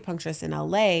acupuncturist in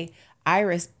LA,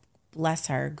 Iris, bless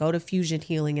her, go to Fusion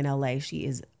Healing in LA. She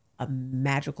is a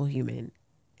magical human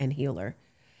and healer.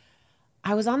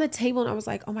 I was on the table and I was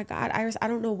like, oh my God, Iris, I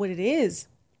don't know what it is.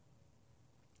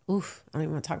 Oof, I don't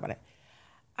even want to talk about it.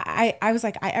 I was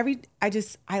like,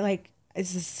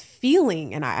 it's this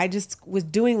feeling. And I just was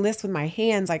doing this with my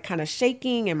hands, like kind of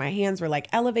shaking, and my hands were like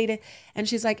elevated. And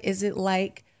she's like, is it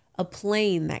like a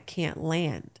plane that can't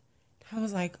land? I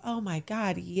was like, oh my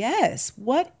God, yes.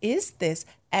 What is this?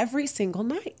 Every single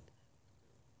night.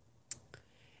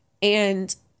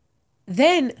 And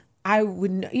then I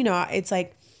would, it's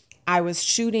like I was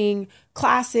shooting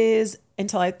classes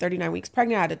until I was 39 weeks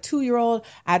pregnant. I had a 2-year-old.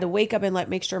 I had to wake up and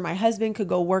make sure my husband could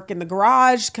go work in the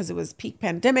garage because it was peak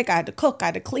pandemic. I had to cook, I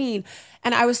had to clean.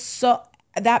 And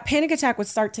that panic attack would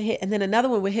start to hit. And then another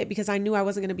one would hit because I knew I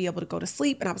wasn't going to be able to go to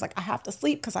sleep. And I was like, I have to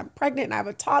sleep because I'm pregnant and I have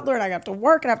a toddler and I have to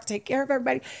work and I have to take care of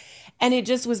everybody. And it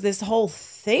just was this whole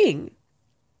thing.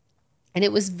 And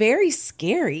it was very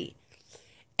scary.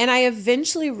 And I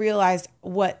eventually realized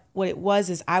what it was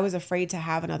is I was afraid to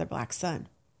have another Black son.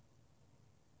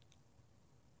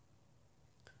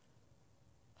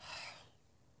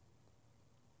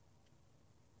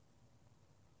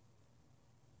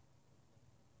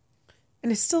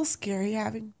 And it's still scary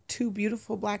having 2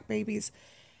 beautiful Black babies.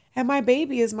 And my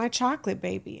baby is my chocolate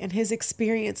baby. And his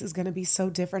experience is going to be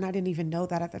so different. I didn't even know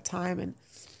that at the time. And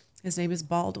his name is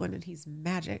Baldwin and he's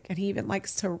magic. And he even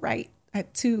likes to write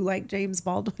at 2 like James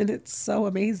Baldwin. It's so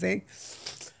amazing.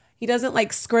 He doesn't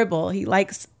like scribble. I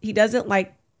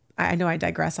know I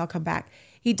digress. I'll come back.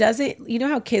 He doesn't, you know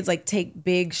how kids take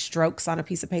big strokes on a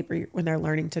piece of paper when they're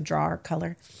learning to draw or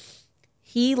color?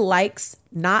 He likes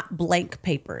not blank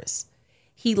papers.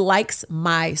 He likes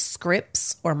my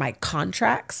scripts or my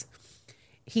contracts.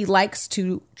 He likes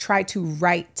to try to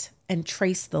write and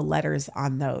trace the letters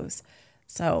on those.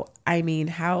 So, I mean,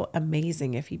 how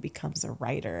amazing if he becomes a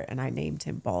writer and I named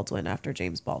him Baldwin after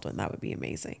James Baldwin. That would be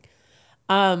amazing.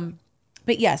 But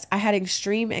yes, I had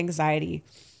extreme anxiety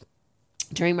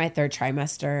during my 3rd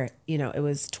trimester. It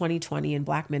was 2020 and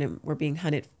Black men were being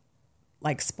hunted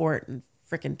like sport and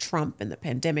freaking Trump and the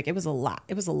pandemic. It was a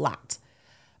lot.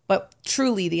 But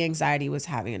truly the anxiety was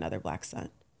having another Black son.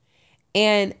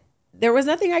 And there was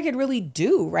nothing I could really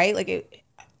do, right?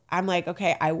 I'm like,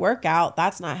 okay, I work out.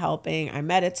 That's not helping. I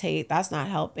meditate. That's not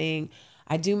helping.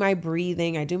 I do my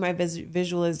breathing. I do my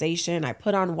visualization. I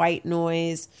put on white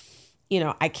noise.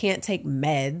 I can't take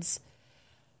meds.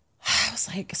 I was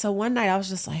like, so one night I was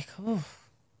just like, oh,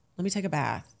 let me take a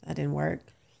bath. That didn't work.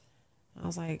 I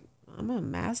was like, I'm going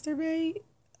to masturbate.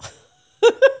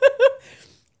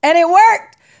 And it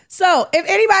worked. So if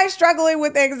anybody's struggling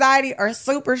with anxiety or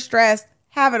super stressed,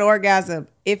 have an orgasm.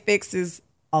 It fixes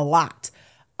a lot.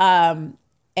 And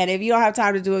if you don't have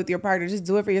time to do it with your partner, just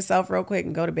do it for yourself real quick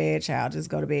and go to bed, child. Just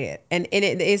go to bed. And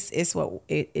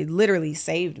it literally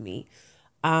saved me.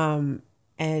 And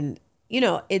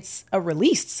it's a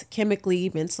release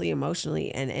chemically, mentally,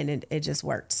 emotionally, and it just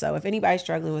worked. So if anybody's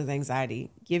struggling with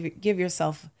anxiety, give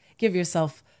yourself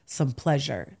some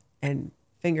pleasure, and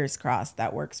fingers crossed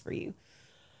that works for you.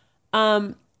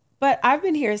 But I've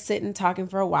been here sitting talking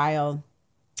for a while.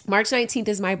 March 19th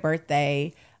is my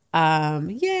birthday.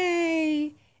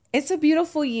 Yay. It's a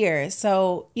beautiful year.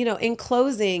 So, in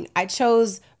closing, I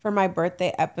chose for my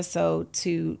birthday episode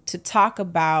to talk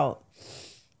about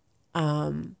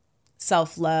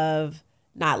self-love,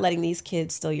 not letting these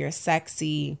kids steal your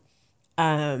sexy,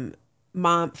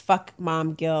 fuck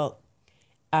mom guilt.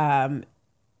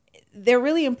 They're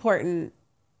really important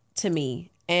to me.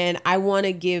 And I want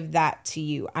to give that to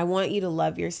you. I want you to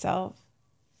love yourself.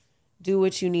 Do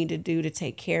what you need to do to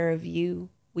take care of you.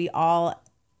 We all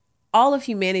of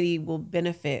humanity will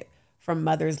benefit from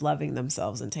mothers loving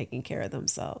themselves and taking care of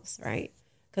themselves, right?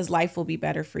 Because life will be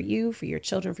better for you, for your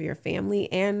children, for your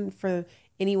family, and for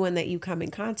anyone that you come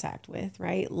in contact with,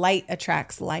 right? Light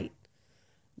attracts light.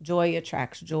 Joy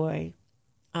attracts joy.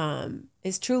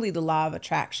 It's truly the law of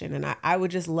attraction. And I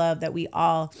would just love that we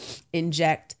all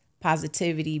inject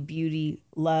positivity, beauty,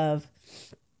 love,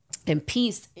 and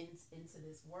peace into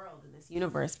this world, in this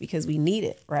universe, because we need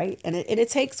it, right? And it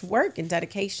takes work and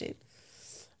dedication.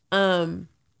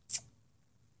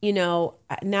 now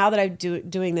that I'm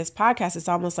doing this podcast, it's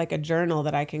almost like a journal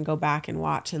that I can go back and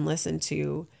watch and listen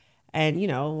to. And,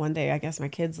 one day I guess my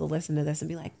kids will listen to this and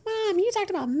be like, Mom, you talked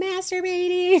about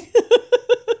masturbating.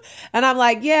 And I'm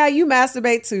like, yeah, you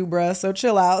masturbate too, bruh. So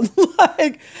chill out.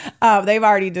 They've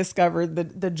already discovered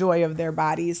the joy of their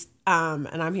bodies.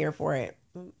 And I'm here for it.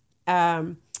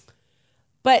 But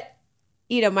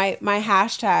my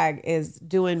hashtag is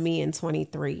doing me in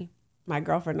 23. My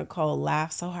girlfriend Nicole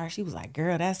laughed so hard. She was like,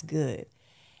 girl, that's good.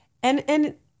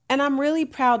 And I'm really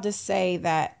proud to say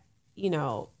that,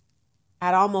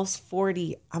 at almost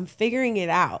 40, I'm figuring it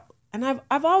out. And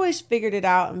I've always figured it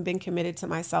out and been committed to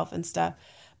myself and stuff.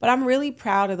 But I'm really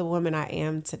proud of the woman I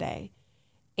am today.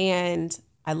 And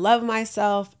I love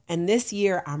myself. And this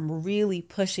year, I'm really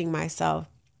pushing myself.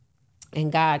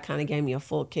 And God kind of gave me a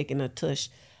full kick and a tush.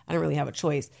 I don't really have a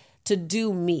choice to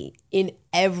do me in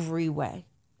every way.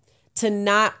 To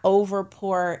not over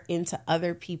pour into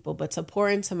other people, but to pour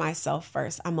into myself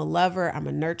first. I'm a lover. I'm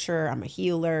a nurturer. I'm a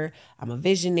healer. I'm a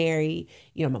visionary.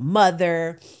 I'm a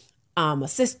mother. I'm a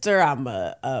sister. I'm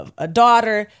a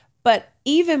daughter. But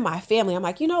even my family, I'm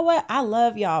like, you know what? I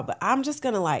love y'all, but I'm just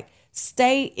going to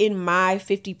stay in my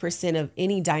 50% of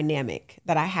any dynamic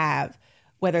that I have,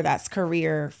 whether that's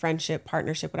career, friendship,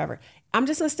 partnership, whatever. I'm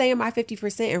just going to stay in my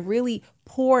 50% and really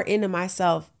pour into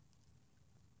myself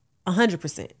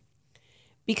 100%.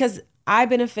 Because I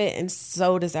benefit and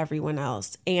so does everyone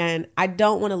else. And I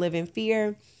don't want to live in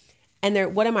fear.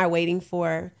 And what am I waiting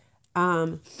for?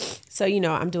 So,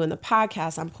 I'm doing the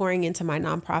podcast. I'm pouring into my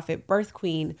nonprofit Birth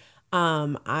Queen.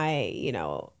 I'm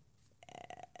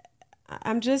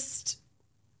just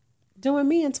doing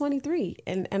me in 23.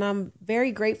 And I'm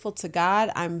very grateful to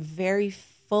God. I'm very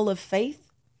full of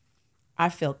faith. I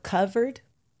feel covered.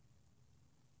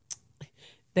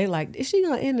 They like, is she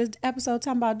going to end this episode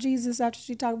talking about Jesus after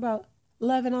she talked about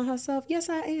loving on herself? Yes,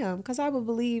 I am. Because I would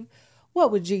believe,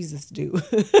 what would Jesus do?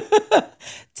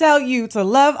 Tell you to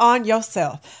love on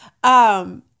yourself.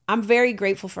 I'm very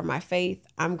grateful for my faith.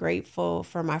 I'm grateful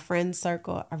for my friend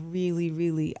circle.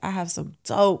 I have some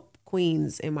dope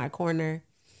queens in my corner.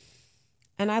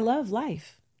 And I love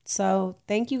life. So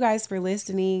thank you guys for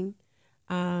listening.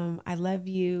 I love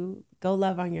you. Go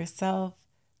love on yourself.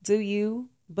 Do you,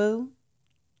 boo.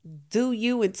 Do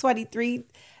you in 23.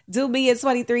 Do me in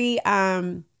 23.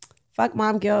 Fuck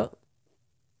mom guilt.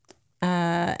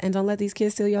 And don't let these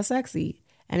kids steal your sexy.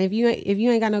 And if you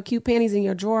ain't got no cute panties in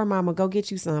your drawer, mama, go get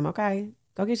you some, okay?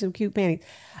 Go get some cute panties.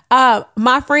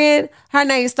 My friend, her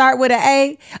name start with an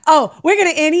A. Oh, we're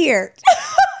gonna end here.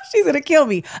 She's gonna kill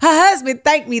me. Her husband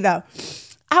thanked me though.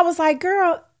 I was like,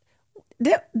 girl,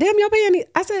 damn your panties.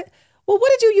 I said, well,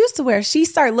 what did you used to wear? She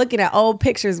started looking at old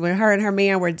pictures when her and her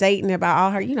man were dating about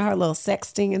all her, her little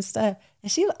sexting and stuff.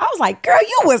 And I was like, girl,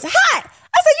 you was hot.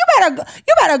 I said,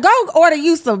 you better go order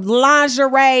you some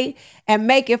lingerie and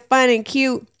make it fun and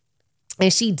cute.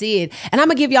 And she did. And I'm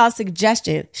going to give y'all a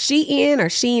suggestion. Shein or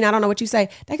Sheen, I don't know what you say.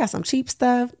 They got some cheap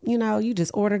stuff. You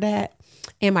just order that.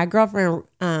 And my girlfriend,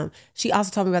 she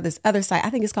also told me about this other site. I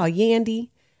think it's called Yandy.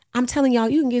 I'm telling y'all,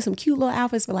 you can get some cute little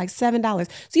outfits for like $7.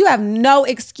 So you have no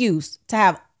excuse to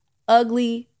have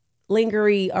ugly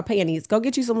lingerie or panties. Go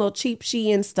get you some little cheap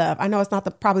Shein stuff. I know it's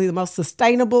not probably the most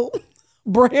sustainable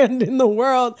brand in the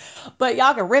world, but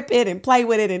y'all can rip it and play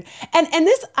with it. And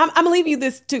this, I'm going to leave you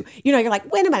this too. You're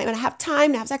like, wait a minute, I'm going to have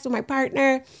time to have sex with my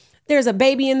partner. There's a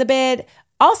baby in the bed.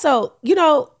 Also,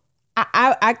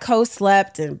 I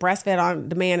co-slept and breastfed on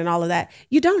demand and all of that.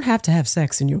 You don't have to have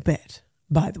sex in your bed,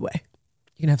 by the way.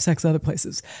 You can have sex other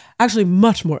places. Actually,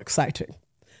 much more exciting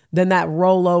than that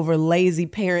rollover, lazy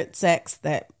parent sex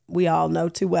that we all know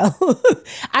too well.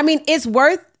 I mean, it's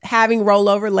worth having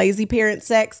rollover, lazy parent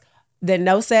sex than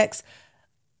no sex,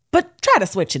 but try to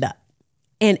switch it up.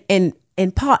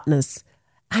 And partners,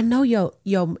 I know your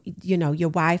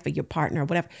wife or your partner or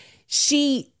whatever,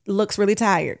 she looks really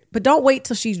tired, but don't wait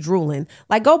till she's drooling.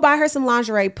 Like, go buy her some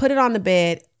lingerie, put it on the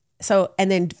bed, and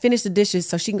then finish the dishes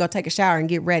so she can go take a shower and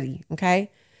get ready.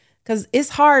 Okay. Cause it's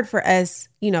hard for us,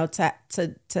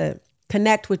 to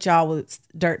connect with y'all with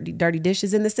dirty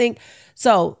dishes in the sink.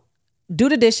 So do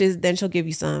the dishes, then she'll give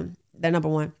you some. That number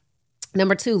one.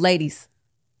 Number two, ladies,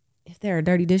 if there are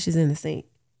dirty dishes in the sink,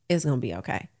 it's going to be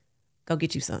okay. Go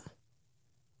get you some.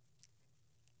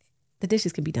 The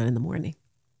dishes can be done in the morning.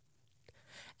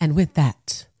 And with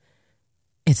that,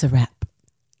 it's a wrap.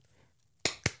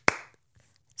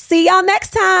 See y'all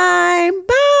next time.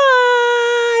 Bye.